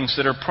feelings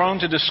that are prone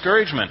to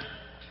discouragement.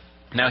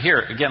 Now here,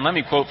 again, let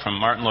me quote from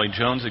Martin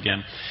Lloyd-Jones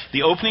again.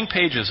 The opening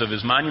pages of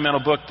his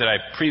monumental book that I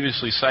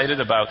previously cited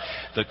about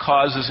the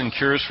causes and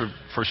cures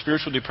for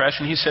spiritual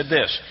depression, he said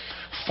this,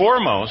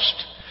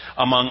 foremost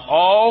among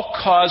all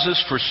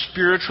causes for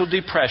spiritual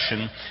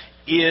depression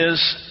is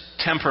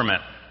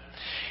temperament.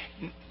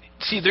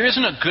 See, there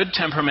isn't a good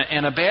temperament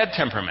and a bad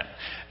temperament.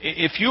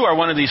 If you are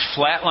one of these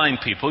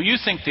flatline people, you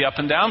think the up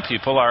and down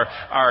people are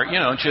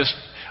just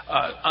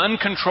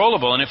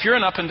uncontrollable. And if you're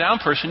an up and down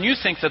person, you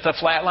think that the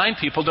flatline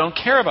people don't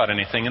care about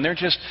anything, and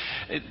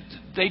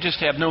they just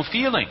have no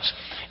feelings.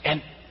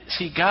 And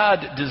see,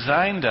 God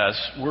designed us,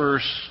 we're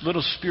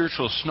little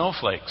spiritual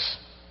snowflakes.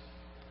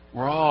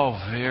 We're all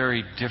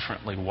very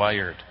differently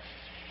wired.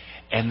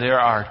 And there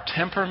are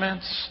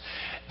temperaments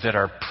that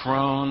are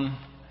prone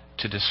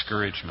to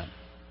discouragement.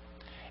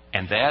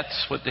 And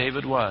that's what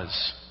David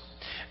was.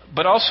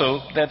 But also,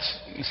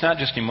 it's not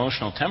just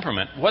emotional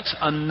temperament. What's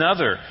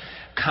another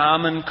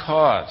common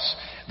cause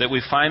that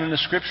we find in the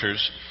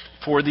Scriptures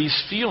for these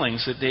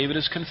feelings that David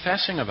is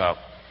confessing about?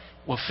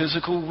 Well,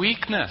 physical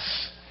weakness.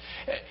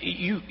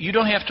 You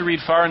don't have to read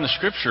far in the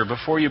Scripture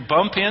before you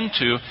bump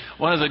into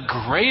one of the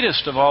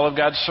greatest of all of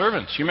God's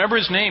servants. You remember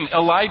his name,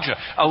 Elijah.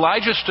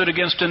 Elijah stood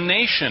against a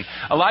nation.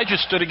 Elijah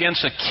stood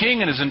against a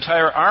king and his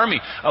entire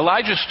army.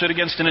 Elijah stood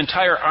against an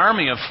entire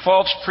army of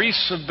false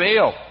priests of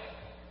Baal.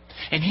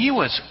 And he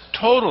was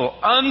total,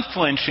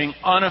 unflinching,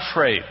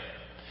 unafraid.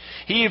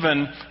 He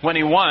even, when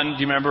he won,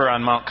 do you remember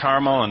on Mount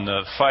Carmel and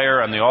the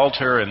fire on the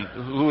altar and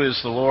who is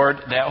the Lord,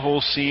 that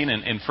whole scene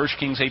in 1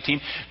 Kings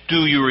 18? Do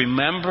you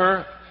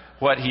remember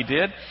what he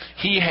did?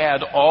 He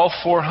had all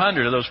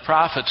 400 of those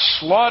prophets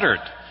slaughtered.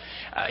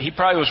 He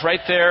probably was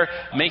right there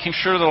making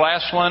sure the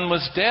last one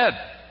was dead.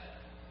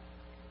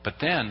 But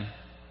then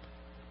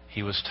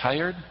he was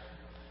tired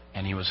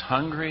and he was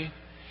hungry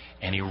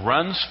and he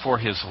runs for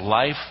his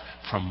life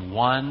from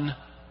one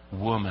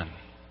woman,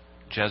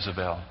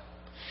 Jezebel.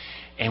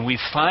 And we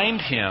find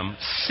him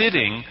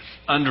sitting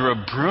under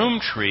a broom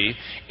tree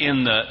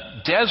in the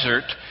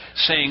desert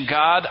saying,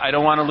 God, I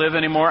don't want to live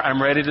anymore.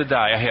 I'm ready to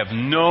die. I have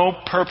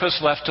no purpose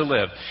left to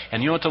live.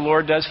 And you know what the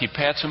Lord does? He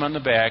pats him on the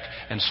back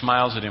and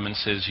smiles at him and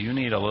says, you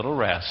need a little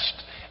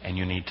rest and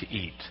you need to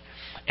eat.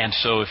 And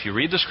so if you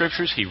read the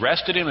Scriptures, he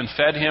rested him and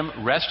fed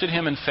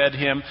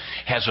him,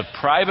 has a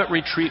private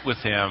retreat with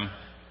him,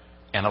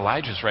 and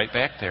Elijah's right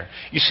back there.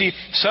 You see,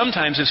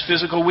 sometimes it's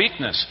physical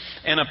weakness,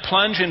 and a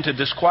plunge into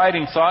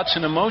disquieting thoughts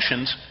and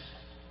emotions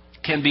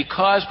can be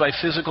caused by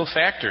physical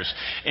factors.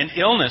 And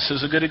illness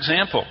is a good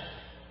example.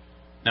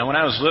 Now, when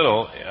I was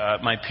little,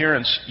 my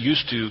parents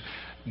used to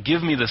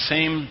give me the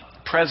same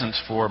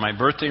presents for my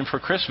birthday and for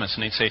Christmas.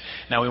 And they'd say,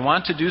 now we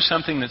want to do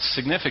something that's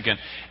significant,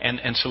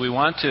 and so we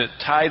want to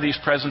tie these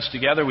presents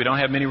together. We don't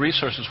have many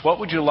resources. What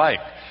would you like?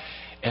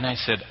 And I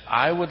said,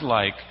 I would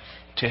like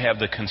to have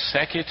the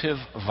consecutive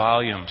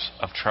volumes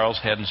of Charles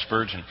Haddon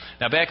Spurgeon.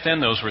 Now, back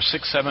then, those were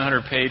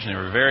 600-700 page, and they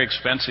were very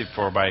expensive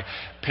for my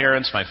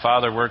parents. My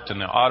father worked in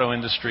the auto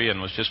industry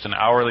and was just an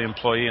hourly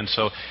employee, and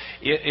so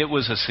it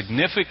was a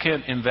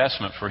significant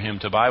investment for him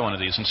to buy one of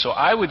these. And so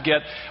I would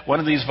get one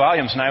of these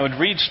volumes, and I would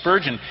read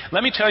Spurgeon.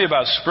 Let me tell you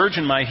about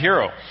Spurgeon, my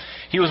hero.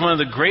 He was one of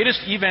the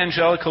greatest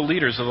evangelical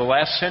leaders of the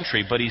last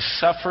century, but he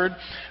suffered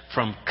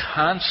from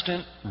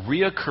constant,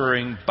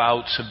 reoccurring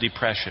bouts of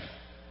depression.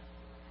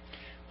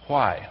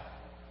 Why?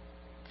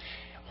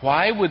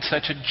 Why would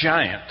such a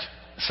giant,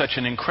 such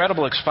an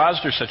incredible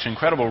expositor, such an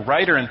incredible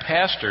writer and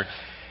pastor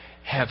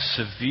have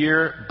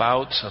severe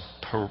bouts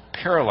of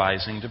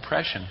paralyzing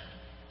depression?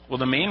 Well,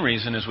 the main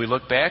reason as we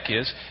look back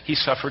is he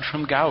suffered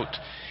from gout.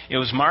 It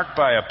was marked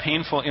by a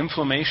painful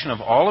inflammation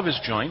of all of his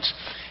joints.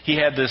 He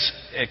had this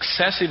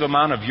excessive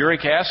amount of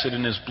uric acid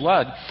in his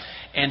blood,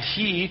 and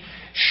he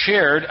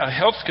shared a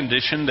health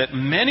condition that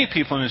many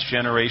people in his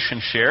generation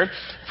shared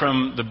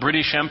from the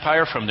British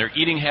Empire, from their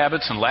eating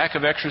habits and lack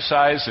of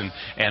exercise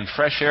and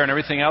fresh air and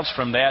everything else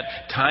from that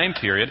time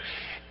period,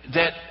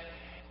 that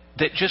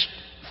just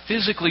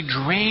physically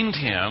drained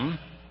him,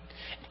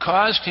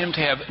 caused him to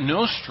have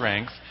no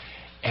strength,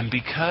 and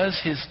because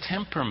his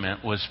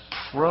temperament was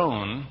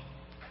prone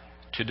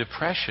to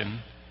depression,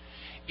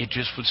 it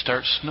just would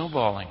start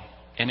snowballing.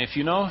 And if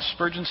you know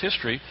Spurgeon's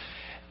history,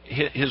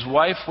 his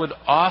wife would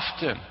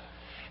often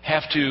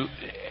have to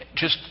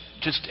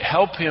just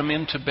help him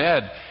into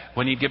bed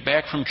when he'd get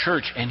back from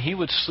church, and he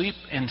would sleep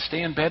and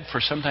stay in bed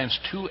for sometimes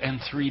 2 and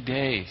 3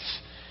 days.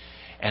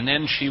 And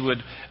then she would,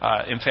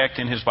 in fact,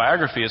 in his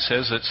biography it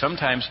says that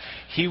sometimes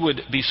he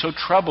would be so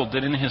troubled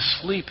that in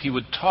his sleep he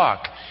would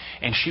talk,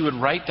 and she would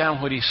write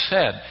down what he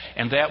said,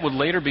 and that would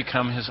later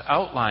become his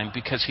outline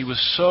because he was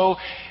so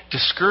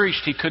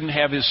discouraged he couldn't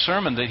have his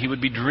sermon that he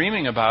would be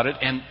dreaming about it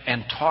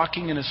and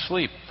talking in his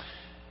sleep.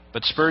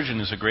 But Spurgeon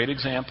is a great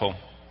example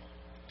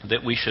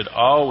that we should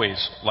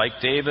always, like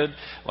David,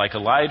 like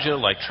Elijah,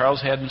 like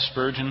Charles Haddon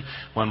Spurgeon,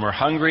 when we're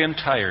hungry and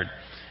tired,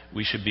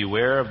 we should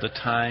beware of the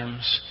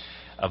times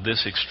of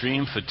this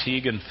extreme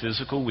fatigue and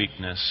physical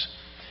weakness,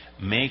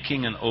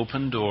 making an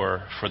open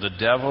door for the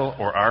devil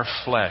or our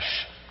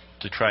flesh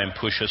to try and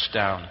push us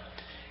down.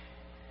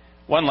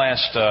 One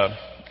last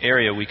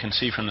area we can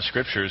see from the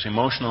Scriptures,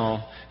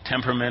 emotional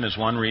temperament is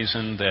one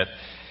reason that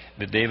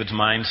David's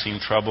mind seemed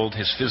troubled.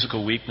 His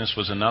physical weakness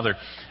was another.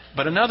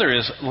 But another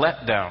is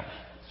letdown.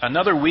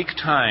 Another weak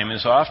time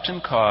is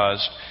often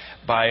caused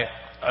by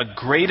a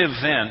great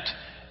event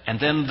and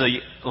then the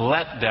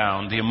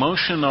letdown, the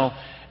emotional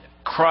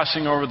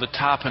crossing over the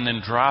top and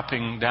then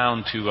dropping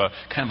down to a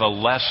kind of a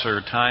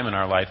lesser time in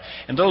our life.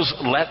 And those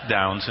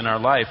letdowns in our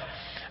life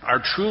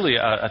are truly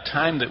a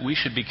time that we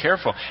should be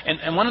careful.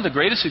 And one of the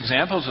greatest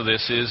examples of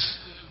this is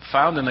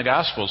found in the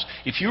Gospels.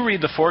 If you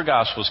read the 4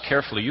 Gospels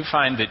carefully, you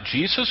find that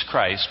Jesus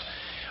Christ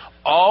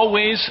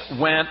always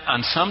went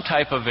on some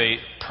type of a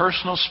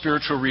personal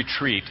spiritual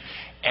retreat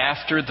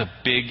after the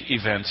big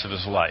events of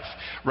his life.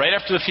 Right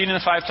after the feeding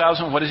of the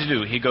 5,000, what does he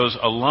do? He goes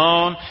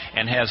alone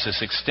and has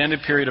this extended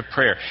period of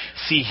prayer.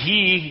 See,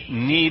 he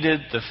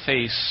needed the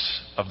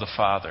face of the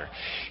Father.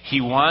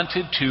 He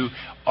wanted to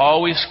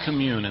always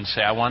commune and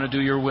say, I want to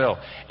do your will.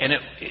 And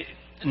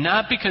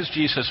not because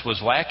Jesus was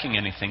lacking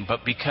anything,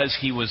 but because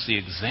he was the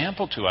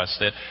example to us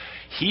that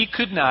he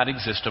could not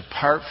exist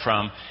apart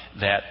from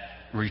that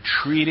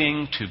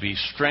retreating to be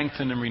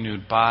strengthened and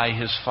renewed by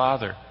his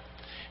Father.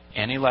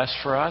 Any less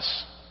for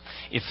us?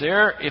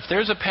 If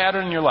there's a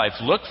pattern in your life,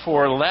 look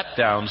for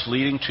letdowns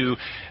leading to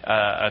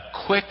a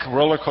quick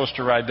roller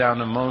coaster ride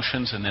down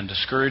emotions and then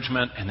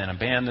discouragement and then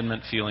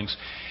abandonment feelings,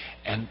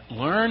 and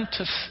learn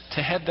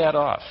to head that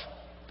off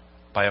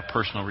by a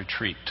personal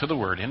retreat to the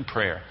Word in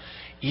prayer.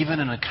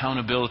 Even in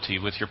accountability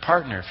with your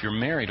partner if you're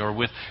married, or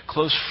with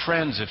close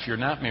friends if you're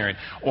not married,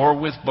 or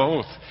with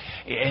both.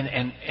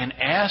 And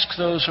ask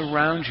those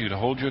around you to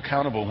hold you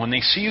accountable. When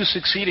they see you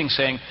succeeding,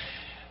 saying,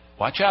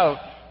 watch out,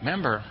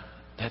 remember,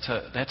 that's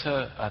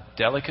a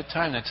delicate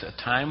time. That's a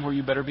time where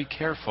you better be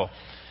careful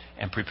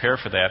and prepare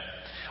for that.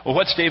 Well,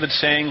 what's David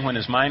saying when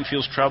his mind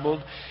feels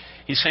troubled?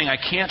 He's saying, I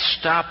can't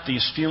stop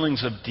these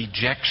feelings of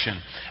dejection.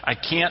 I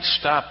can't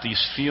stop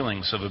these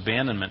feelings of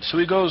abandonment. So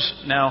he goes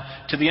now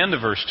to the end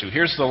of verse 2.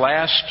 Here's the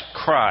last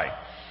cry.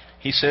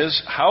 He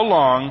says, how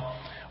long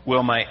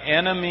will my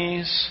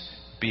enemies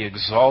be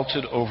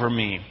exalted over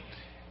me?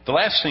 The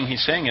last thing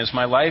he's saying is,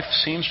 my life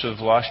seems to have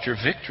lost your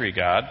victory,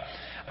 God.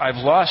 I've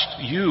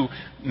lost you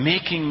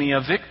making me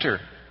a victor.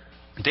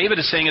 David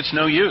is saying it's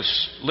no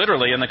use.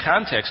 Literally, in the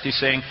context, he's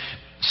saying,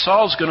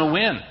 Saul's going to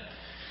win.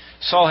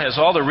 Saul has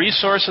all the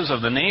resources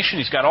of the nation.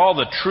 He's got all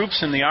the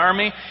troops in the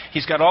army.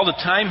 He's got all the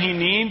time he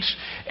needs.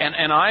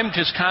 And I'm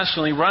just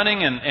constantly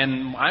running,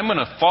 and I'm going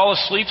to fall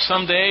asleep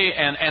someday,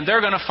 and they're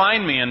going to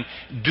find me and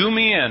do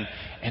me in.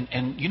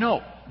 And you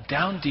know,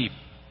 down deep,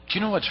 do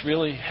you know what's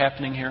really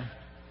happening here?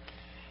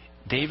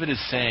 David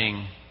is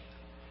saying,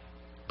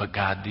 but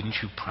God, didn't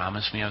you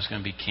promise me I was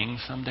going to be king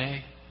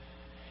someday?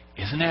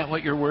 Isn't that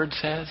what your word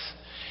says?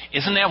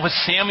 Isn't that what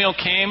Samuel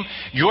came,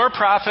 your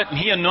prophet, and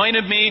he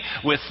anointed me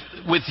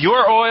with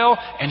your oil,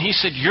 and he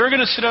said, you're going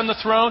to sit on the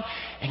throne,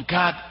 and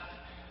God,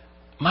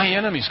 my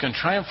enemy's going to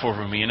triumph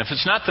over me, and if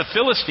it's not the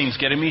Philistines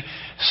getting me,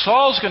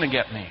 Saul's going to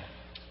get me.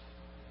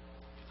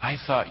 I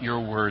thought your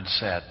word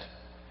said.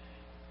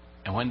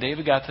 And when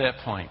David got to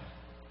that point,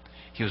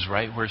 he was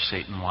right where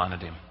Satan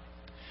wanted him.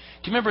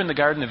 Do you remember in the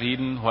Garden of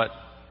Eden what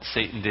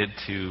Satan did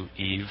to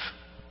Eve?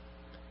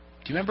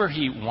 Do you remember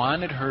he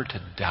wanted her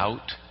to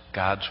doubt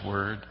God's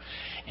word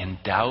and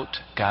doubt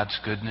God's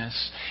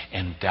goodness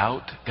and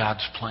doubt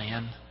God's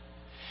plan?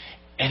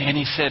 And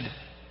he said,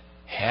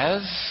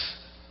 has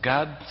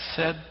God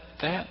said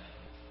that?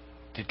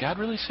 Did God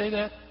really say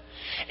that?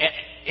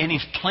 And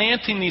he's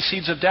planting these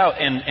seeds of doubt.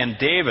 And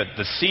David,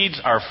 the seeds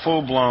are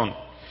full blown.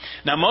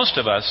 Now most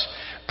of us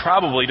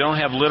probably don't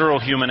have literal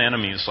human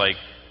enemies like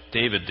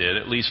David did,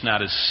 at least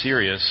not as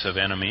serious of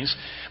enemies.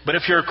 But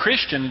if you're a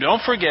Christian,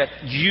 don't forget,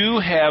 you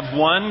have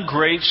one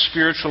great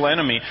spiritual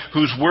enemy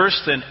who's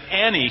worse than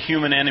any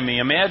human enemy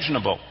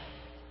imaginable.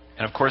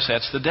 And of course,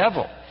 that's the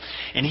devil.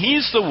 And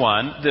he's the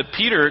one that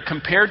Peter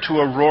compared to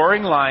a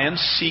roaring lion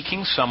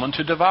seeking someone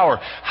to devour.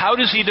 How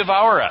does he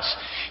devour us?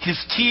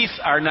 His teeth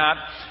are not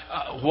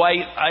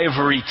white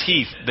ivory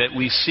teeth that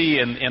we see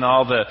in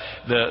all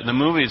the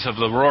movies of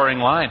the roaring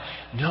lion.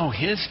 No,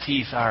 his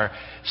teeth are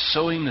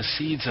sowing the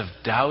seeds of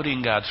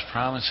doubting God's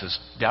promises,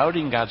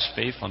 doubting God's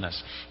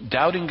faithfulness,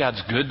 doubting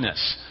God's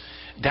goodness,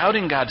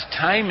 doubting God's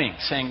timing,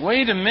 saying,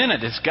 wait a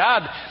minute,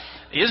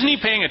 isn't he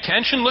paying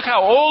attention? Look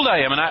how old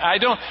I am, and I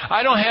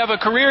don't have a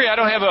career yet, I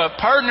don't have a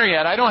partner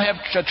yet, I don't have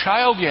a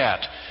child yet,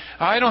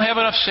 I don't have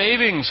enough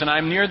savings, and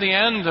I'm near the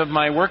end of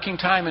my working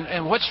time,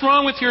 and what's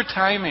wrong with your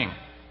timing?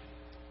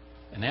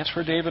 And that's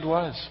where David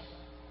was.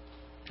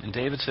 And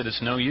David said,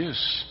 it's no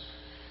use.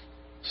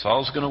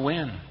 Saul's going to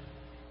win.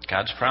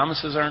 God's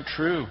promises aren't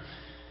true.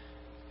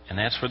 And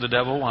that's where the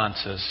devil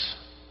wants us.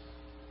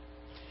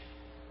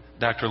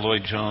 Dr.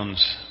 Lloyd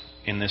Jones,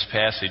 in this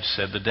passage,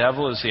 said, the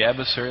devil is the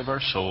adversary of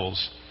our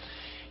souls.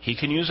 He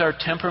can use our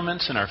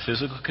temperaments and our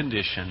physical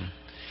condition.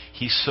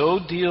 He so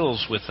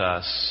deals with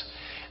us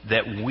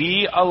that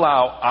we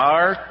allow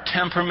our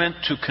temperament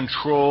to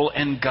control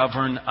and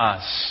govern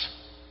us,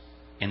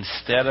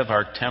 instead of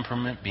our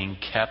temperament being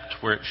kept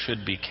where it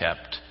should be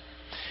kept.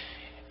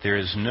 There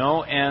is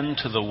no end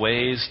to the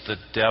ways the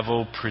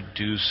devil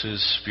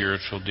produces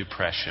spiritual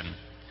depression,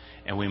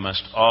 and we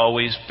must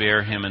always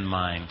bear him in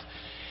mind.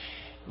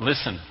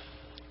 Listen,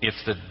 if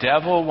the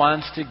devil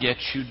wants to get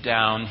you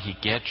down, he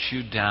gets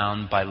you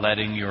down by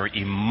letting your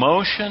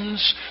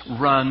emotions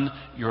run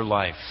your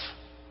life.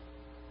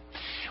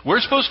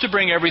 We're supposed to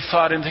bring every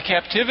thought into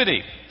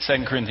captivity, 2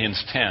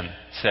 Corinthians 10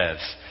 says.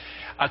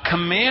 A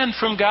command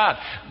from God.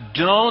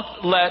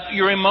 Don't let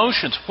your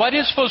emotions. What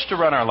is supposed to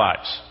run our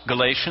lives?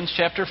 Galatians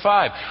chapter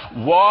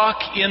 5.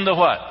 Walk in the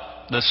what?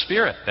 The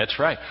Spirit. That's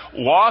right.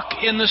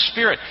 Walk in the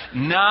Spirit.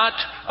 Not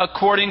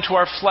according to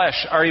our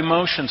flesh, our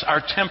emotions,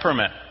 our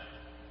temperament.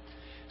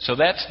 So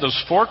that's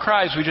those 4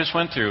 cries we just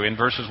went through in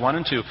verses 1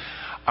 and 2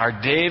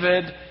 are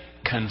David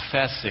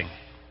confessing.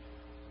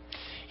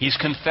 He's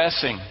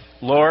confessing,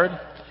 Lord,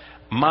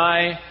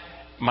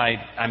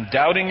 I'm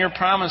doubting your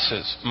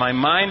promises. My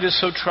mind is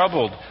so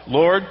troubled.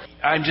 Lord,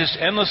 I'm just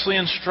endlessly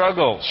in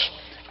struggles.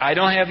 I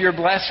don't have your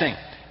blessing.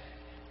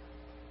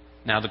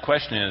 Now the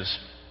question is,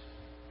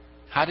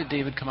 how did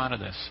David come out of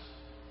this?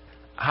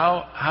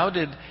 How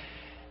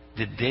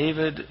did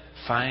David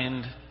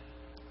find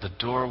the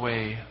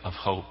doorway of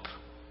hope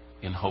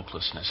in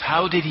hopelessness?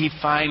 How did he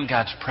find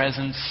God's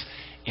presence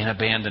in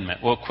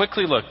abandonment? Well,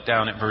 quickly look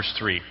down at verse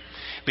 3.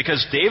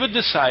 Because David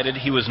decided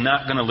he was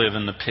not going to live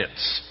in the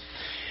pits.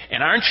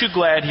 And aren't you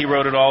glad he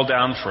wrote it all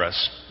down for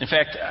us? In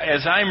fact,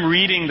 as I'm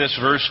reading this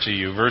verse to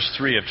you, verse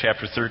 3 of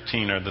chapter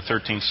 13, or the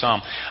 13th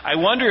Psalm, I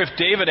wonder if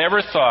David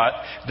ever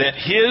thought that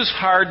his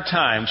hard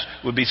times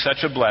would be such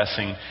a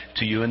blessing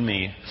to you and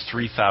me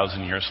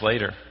 3,000 years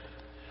later.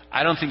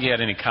 I don't think he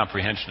had any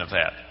comprehension of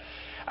that.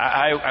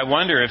 I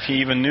wonder if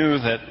he even knew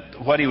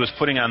that what he was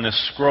putting on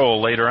this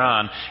scroll later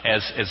on,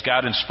 as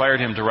God inspired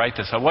him to write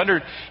this, I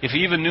wondered if he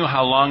even knew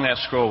how long that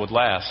scroll would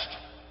last.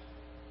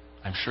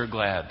 I'm sure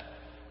glad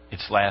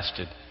it's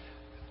lasted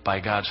by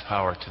God's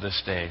power to this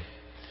day.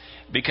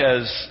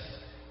 Because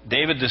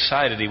David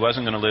decided he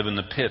wasn't going to live in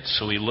the pit,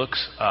 so he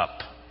looks up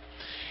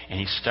and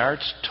he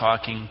starts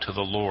talking to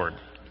the Lord.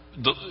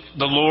 The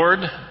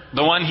Lord,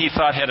 the one he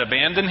thought had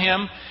abandoned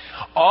him,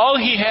 all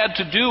he had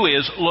to do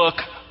is look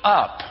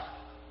up.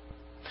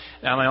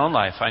 Now, in my own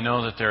life, I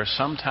know that there are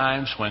some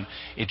times when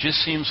it just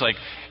seems like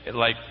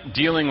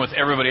dealing with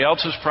everybody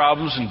else's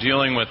problems and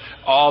dealing with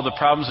all the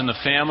problems in the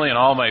family and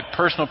all my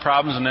personal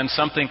problems, and then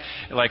something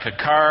like a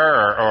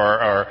car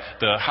or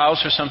the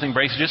house or something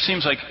breaks. It just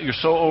seems like you're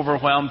so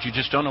overwhelmed you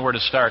just don't know where to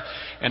start.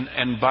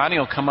 And Bonnie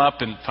will come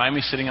up and find me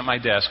sitting at my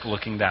desk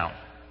looking down.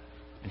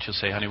 And she'll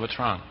say, honey, what's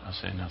wrong? I'll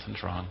say,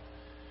 nothing's wrong.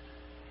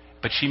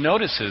 But she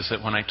notices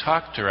that when I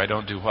talk to her, I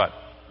don't do what?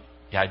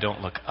 I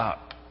don't look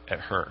up at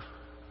her.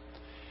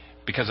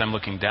 Because I'm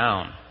looking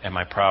down at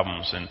my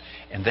problems.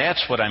 And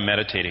that's what I'm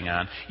meditating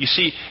on. You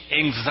see,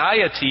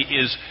 anxiety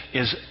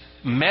is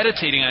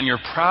meditating on your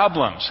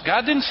problems.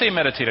 God didn't say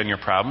meditate on your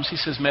problems. He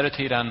says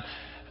meditate on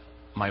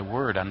my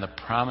word, on the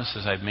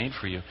promises I've made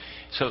for you.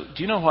 So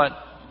do you know what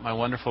my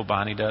wonderful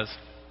Bonnie does?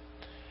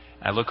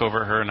 I look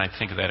over at her and I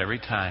think of that every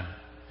time.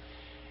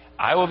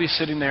 I will be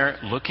sitting there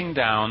looking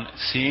down,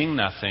 seeing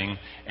nothing,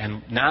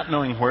 and not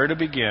knowing where to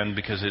begin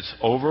because it's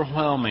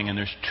overwhelming and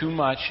there's too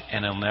much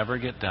and it'll never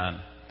get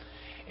done.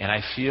 And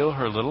I feel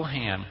her little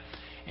hand,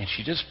 and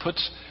she just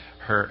puts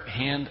her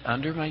hand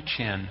under my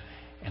chin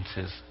and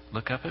says,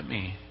 look up at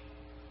me,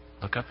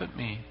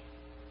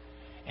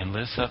 and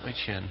lifts up my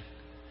chin.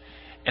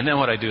 And then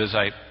what I do is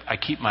I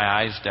keep my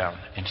eyes down.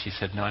 And she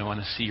said, no, I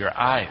want to see your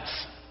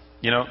eyes.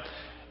 You know,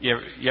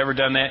 you ever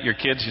done that? Your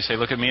kids, you say,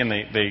 look at me, and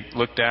they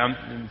look down.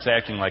 It's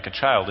acting like a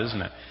child,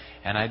 isn't it?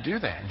 And I do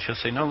that. And she'll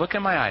say, no, look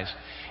at my eyes.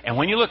 And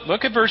when you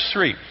look at verse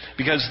 3,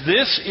 because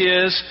this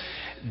is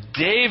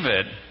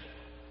David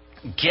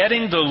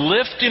getting the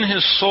lift in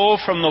his soul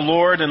from the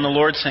Lord, and the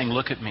Lord saying,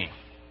 look at me.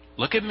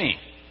 Look at me.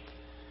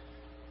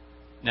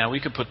 Now, we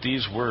could put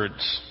these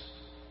words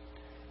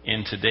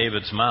into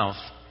David's mouth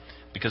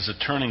because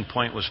the turning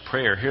point was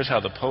prayer. Here's how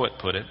the poet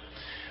put it.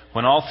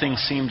 When all things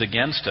seemed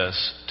against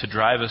us to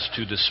drive us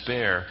to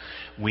despair,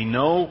 we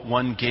know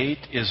one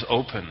gate is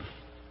open.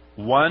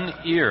 One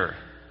ear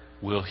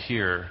will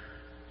hear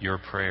your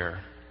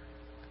prayer.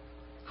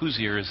 Whose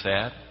ear is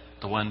that?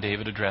 The one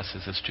David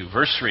addresses this to.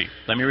 Verse 3.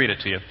 Let me read it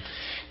to you.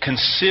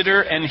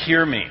 Consider and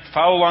hear me.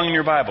 Follow along in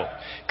your Bible.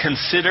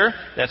 Consider,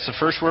 that's the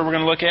first word we're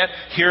going to look at.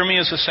 Hear me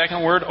is the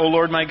second word, O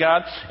Lord my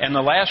God. And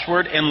the last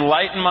word,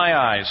 enlighten my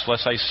eyes,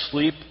 lest I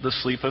sleep the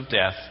sleep of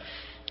death.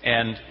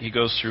 And he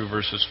goes through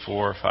verses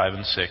 4, 5,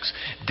 and 6.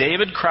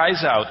 David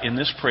cries out in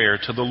this prayer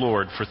to the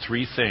Lord for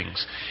 3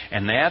 things.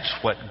 And that's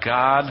what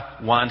God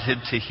wanted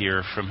to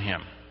hear from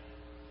him.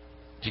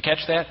 Did you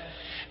catch that?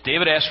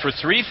 David asked for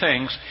 3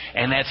 things,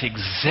 and that's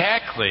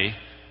exactly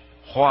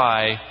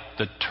why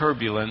the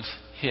turbulence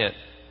hit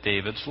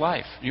David's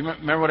life. You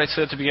remember what I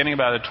said at the beginning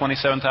about the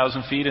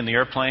 27,000 feet in the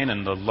airplane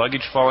and the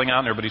luggage falling out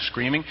and everybody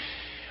screaming?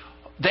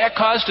 That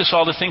caused us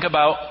all to think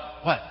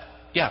about what?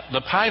 Yeah,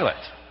 the pilot.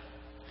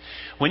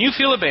 When you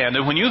feel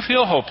abandoned, when you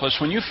feel hopeless,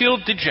 when you feel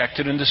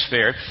dejected and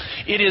despair,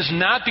 it is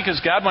not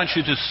because God wants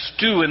you to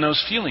stew in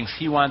those feelings.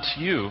 He wants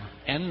you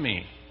and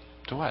me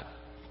to what?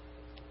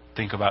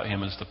 Think about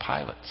him as the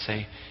pilot.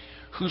 Say,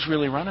 who's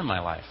really running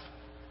my life?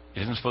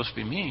 It isn't supposed to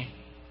be me.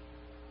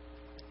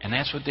 And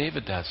that's what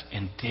David does.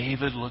 And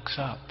David looks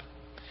up.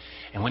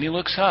 And when he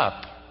looks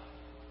up,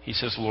 he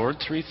says, Lord,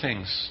 3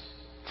 things.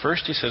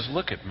 First, he says,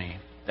 look at me.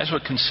 That's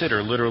what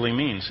consider literally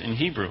means in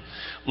Hebrew.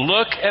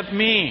 Look at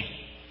me.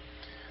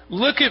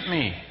 Look at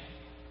me.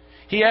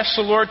 He asked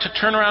the Lord to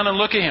turn around and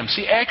look at him.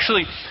 See,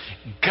 actually,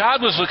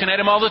 God was looking at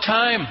him all the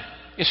time.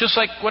 It's just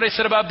like what I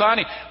said about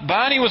Bonnie.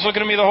 Bonnie was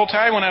looking at me the whole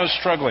time when I was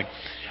struggling.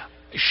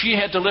 She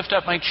had to lift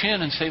up my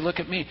chin and say, look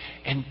at me.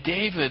 And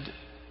David,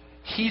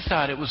 he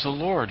thought it was the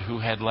Lord who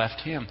had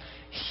left him.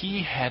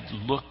 He had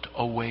looked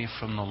away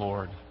from the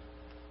Lord.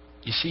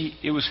 You see,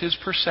 it was his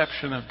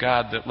perception of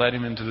God that led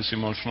him into this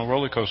emotional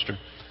roller coaster,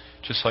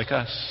 just like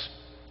us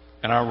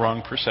and our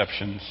wrong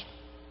perceptions.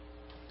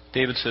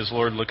 David says,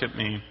 Lord, look at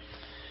me.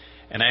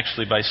 And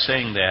actually, by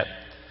saying that,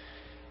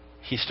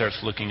 he starts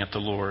looking at the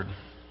Lord.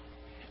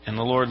 And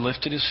the Lord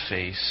lifted his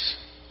face,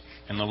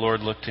 and the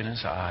Lord looked in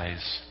his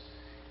eyes.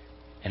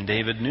 And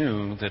David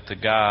knew that the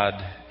God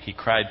he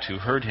cried to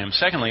heard him.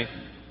 Secondly,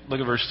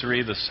 look at verse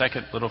 3, the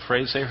second little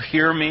phrase there,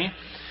 hear me.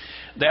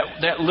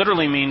 That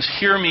literally means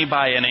hear me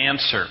by an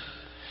answer.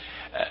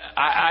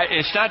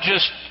 It's not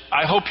just,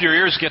 I hope your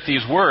ears get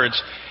these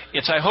words.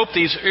 It's, I hope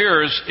these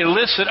ears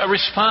elicit a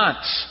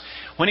response.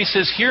 When he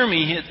says hear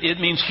me, it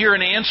means hear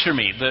and answer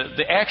me.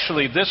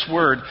 Actually, this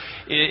word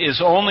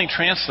is only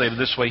translated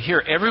this way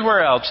here.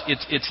 Everywhere else,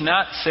 it's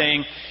not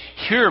saying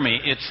hear me,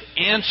 it's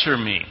answer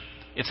me.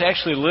 It's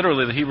actually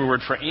literally the Hebrew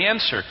word for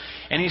answer.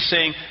 And he's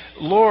saying,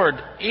 Lord,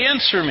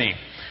 answer me.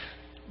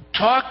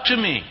 Talk to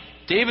me.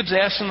 David's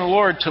asking the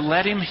Lord to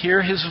let him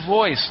hear his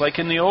voice like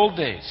in the old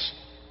days.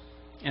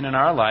 And in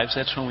our lives,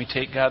 that's when we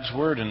take God's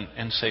word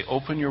and say,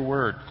 open your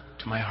word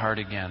to my heart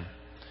again.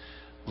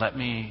 Let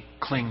me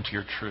cling to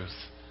your truth.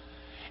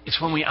 It's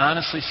when we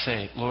honestly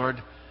say,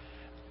 Lord,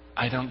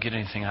 I don't get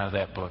anything out of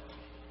that book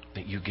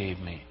that you gave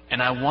me.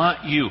 And I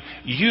want you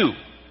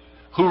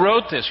who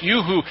wrote this,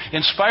 you who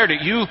inspired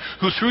it, you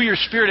who through your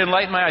Spirit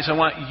enlightened my eyes, I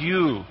want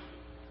you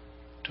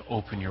to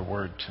open your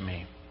word to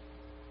me.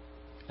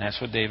 And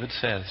that's what David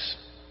says.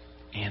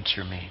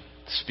 Answer me.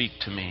 Speak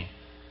to me.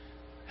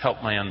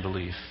 Help my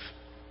unbelief.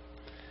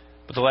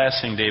 But the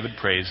last thing David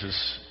prays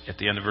is at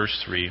the end of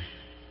verse 3.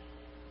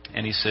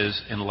 And he says,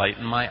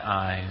 enlighten my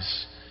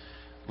eyes,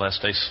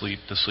 lest I sleep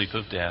the sleep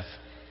of death.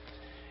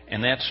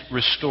 And that's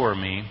restore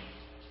me.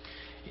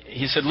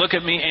 He said, look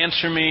at me,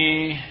 answer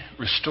me,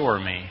 restore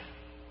me.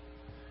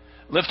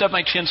 Lift up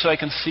my chin so I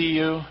can see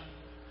you.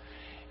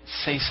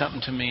 Say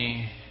something to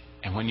me.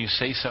 And when you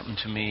say something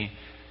to me,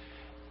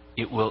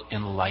 it will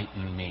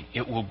enlighten me.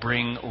 It will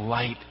bring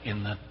light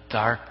in the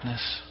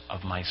darkness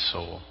of my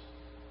soul.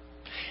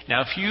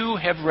 Now, if you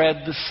have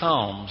read the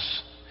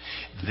Psalms,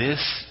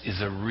 this is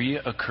a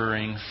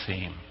reoccurring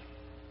theme.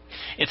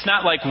 It's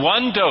not like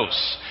one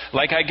dose,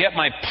 like I get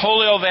my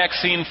polio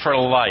vaccine for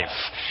life.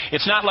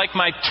 It's not like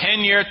my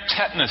 10-year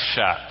tetanus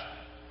shot.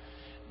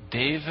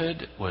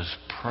 David was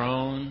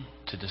prone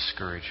to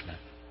discouragement.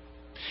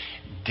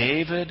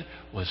 David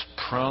was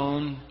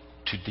prone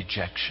to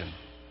dejection.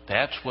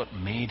 That's what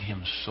made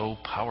him so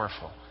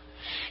powerful.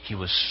 He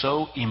was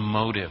so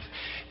emotive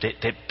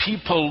that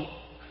people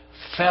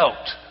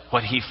felt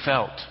what he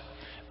felt.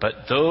 But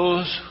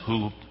those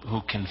who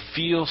can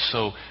feel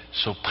so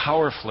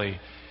powerfully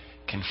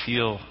can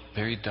feel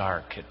very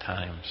dark at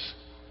times.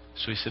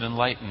 So he said,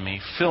 enlighten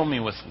me, fill me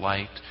with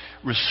light,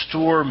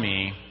 restore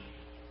me.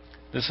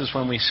 This is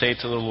when we say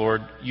to the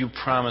Lord, you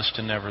promised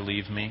to never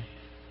leave me.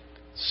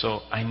 So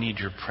I need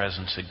your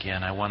presence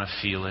again. I want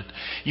to feel it.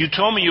 You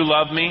told me you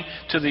love me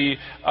to the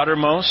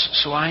uttermost,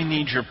 so I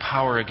need your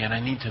power again. I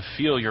need to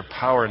feel your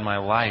power in my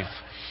life.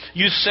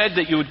 You said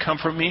that you would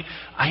comfort me.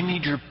 I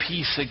need your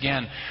peace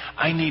again.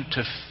 I need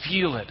to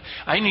feel it.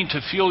 I need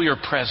to feel your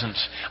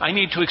presence. I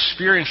need to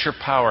experience your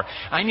power.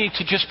 I need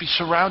to just be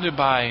surrounded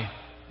by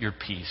your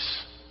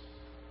peace.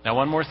 Now,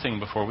 one more thing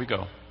before we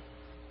go.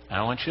 I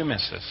don't want you to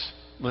miss this.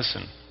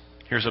 Listen,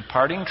 here's a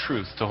parting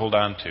truth to hold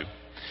on to.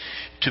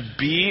 To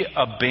be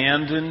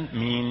abandoned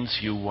means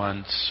you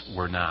once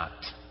were not.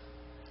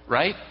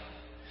 Right?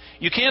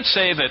 You can't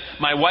say that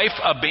my wife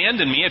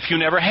abandoned me if you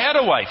never had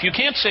a wife. You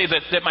can't say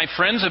that my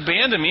friends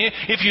abandoned me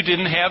if you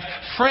didn't have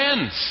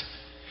friends.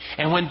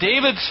 And when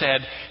David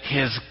said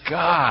his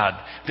God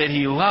that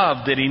he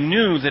loved, that he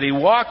knew, that he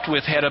walked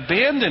with had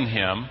abandoned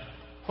him,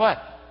 what?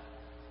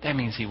 That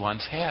means he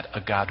once had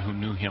a God who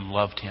knew him,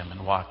 loved him,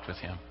 and walked with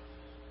him.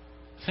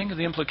 Think of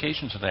the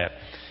implications of that.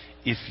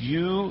 If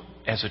you,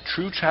 as a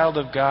true child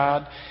of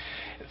God,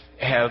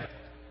 have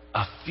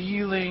a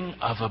feeling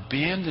of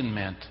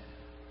abandonment,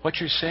 what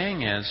you're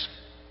saying is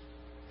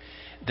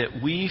that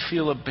we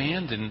feel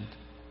abandoned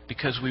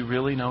because we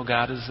really know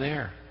God is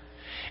there.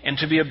 And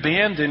to be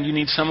abandoned, you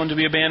need someone to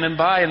be abandoned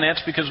by, and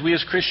that's because we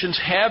as Christians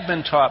have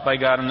been taught by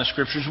God in the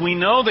Scriptures. We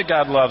know that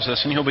God loves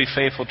us and He'll be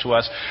faithful to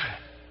us.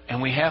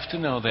 And we have to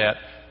know that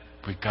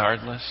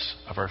regardless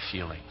of our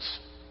feelings.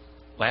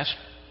 Last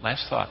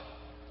thought.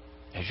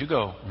 As you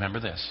go, remember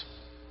this.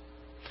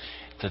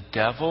 The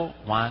devil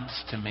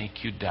wants to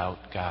make you doubt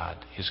God,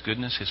 His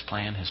goodness, His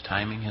plan, His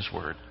timing, His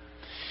word.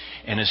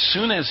 And as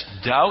soon as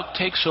doubt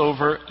takes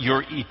over,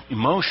 your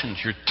emotions,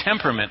 your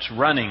temperament's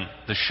running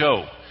the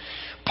show,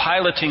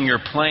 piloting your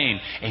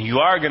plane, and you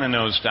are going to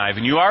nosedive,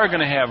 and you are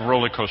going to have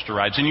roller coaster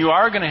rides, and you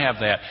are going to have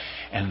that.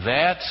 And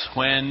that's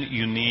when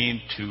you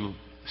need to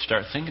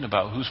start thinking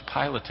about who's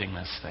piloting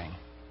this thing.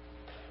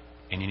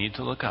 And you need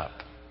to look up.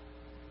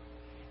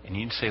 And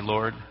you need to say,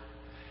 Lord,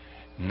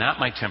 not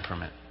my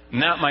temperament,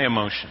 not my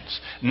emotions,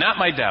 not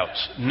my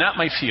doubts, not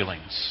my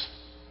feelings.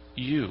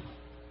 You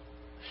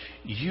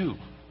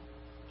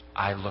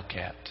I look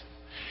at.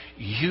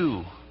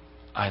 You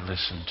I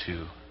listen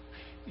to.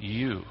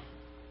 You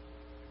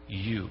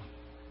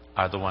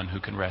are the one who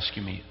can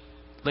rescue me.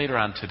 Later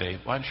on today,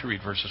 why don't you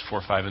read verses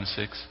 4, 5, and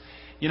 6?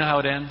 You know how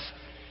it ends?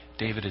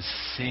 David is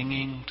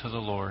singing to the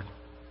Lord.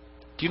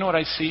 Do you know what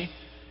I see?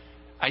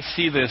 I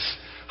see this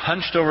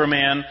hunched over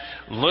man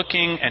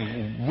looking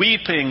and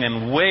weeping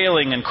and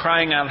wailing and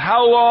crying out,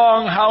 how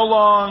long, how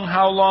long,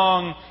 how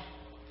long?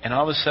 And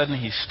all of a sudden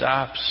he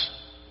stops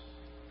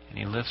and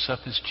he lifts up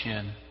his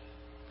chin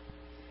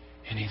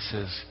and he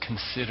says,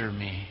 consider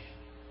me,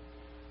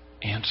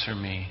 answer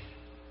me,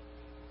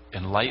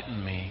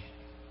 enlighten me.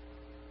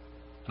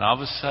 And all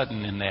of a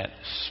sudden, in that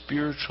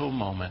spiritual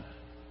moment,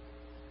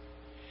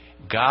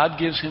 God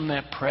gives him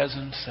that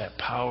presence, that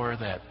power,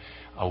 that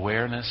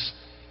awareness.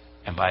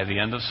 And by the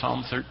end of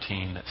Psalm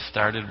 13, that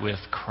started with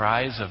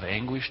cries of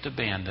anguished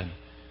abandon,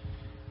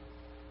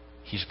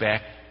 he's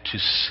back to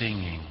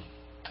singing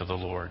to the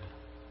Lord.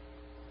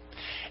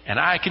 And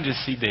I can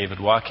just see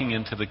David walking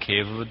into the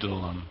cave of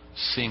Adullam,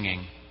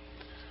 singing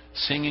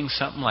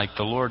something like,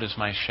 the Lord is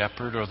my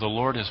shepherd, or the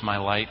Lord is my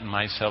light and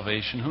my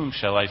salvation. Whom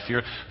shall I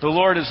fear? The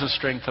Lord is the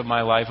strength of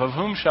my life. Of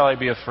whom shall I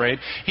be afraid?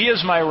 He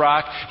is my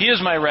rock. He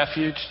is my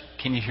refuge.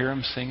 Can you hear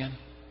him singing?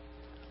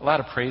 A lot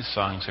of praise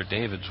songs are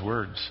David's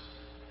words.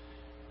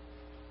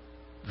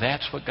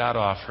 That's what God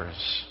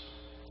offers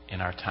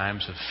in our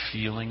times of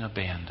feeling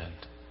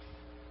abandoned.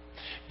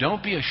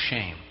 Don't be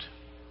ashamed.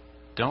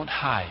 Don't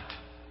hide.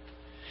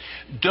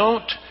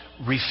 Don't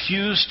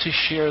refuse to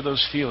share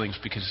those feelings,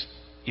 because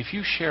if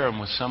you share them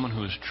with someone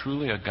who is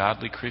truly a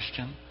godly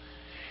Christian,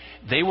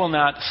 they will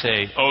not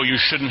say, oh, you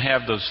shouldn't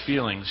have those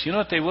feelings. You know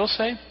what they will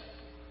say?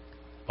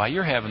 Why,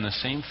 you're having the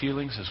same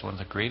feelings as one of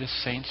the greatest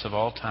saints of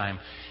all time,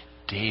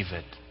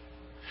 David,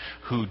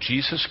 who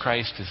Jesus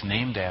Christ is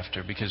named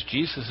after, because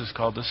Jesus is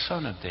called the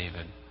Son of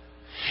David.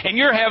 And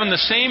you're having the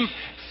same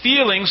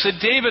feelings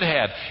that David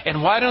had.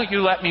 And why don't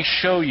you let me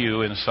show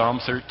you in Psalm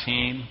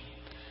 13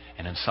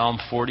 and in Psalm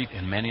 40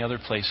 and many other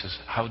places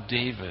how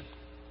David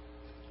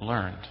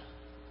learned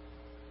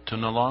to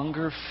no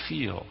longer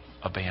feel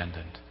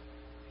abandoned.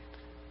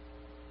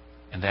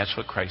 And that's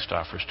what Christ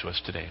offers to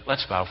us today.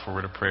 Let's bow for a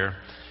word of prayer.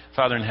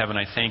 Father in heaven,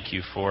 I thank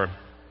you for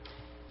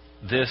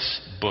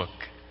this book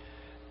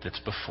that's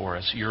before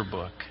us, your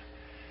book.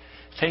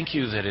 Thank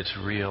you that it's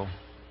real.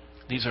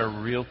 These are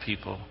real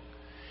people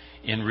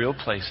in real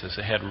places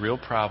that had real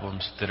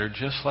problems that are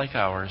just like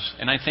ours.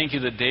 And I thank you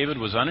that David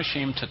was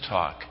unashamed to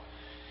talk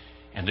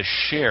and to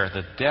share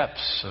the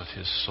depths of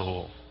his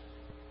soul.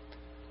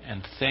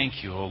 And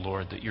thank you, O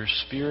Lord, that your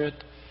Spirit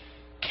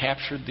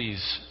captured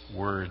these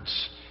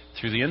words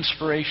through the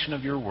inspiration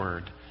of your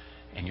word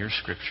and your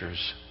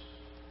scriptures,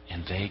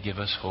 and they give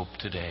us hope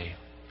today.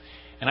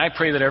 And I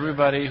pray that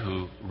everybody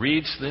who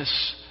reads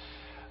this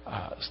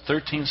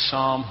 13th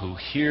Psalm, who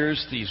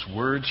hears these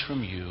words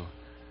from you,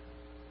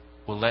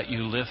 will let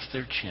you lift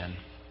their chin,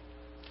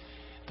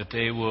 that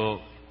they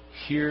will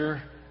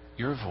hear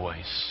your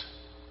voice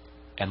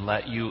and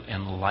let you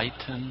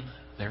enlighten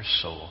their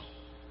soul.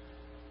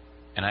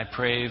 And I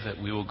pray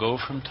that we will go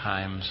from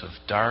times of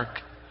dark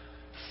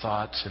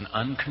thoughts and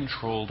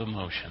uncontrolled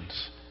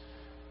emotions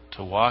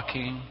to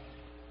walking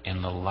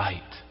in the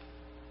light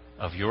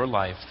of your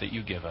life that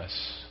you give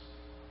us,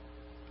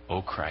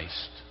 O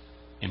Christ,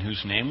 in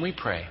whose name we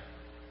pray.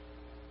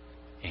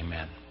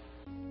 Amen.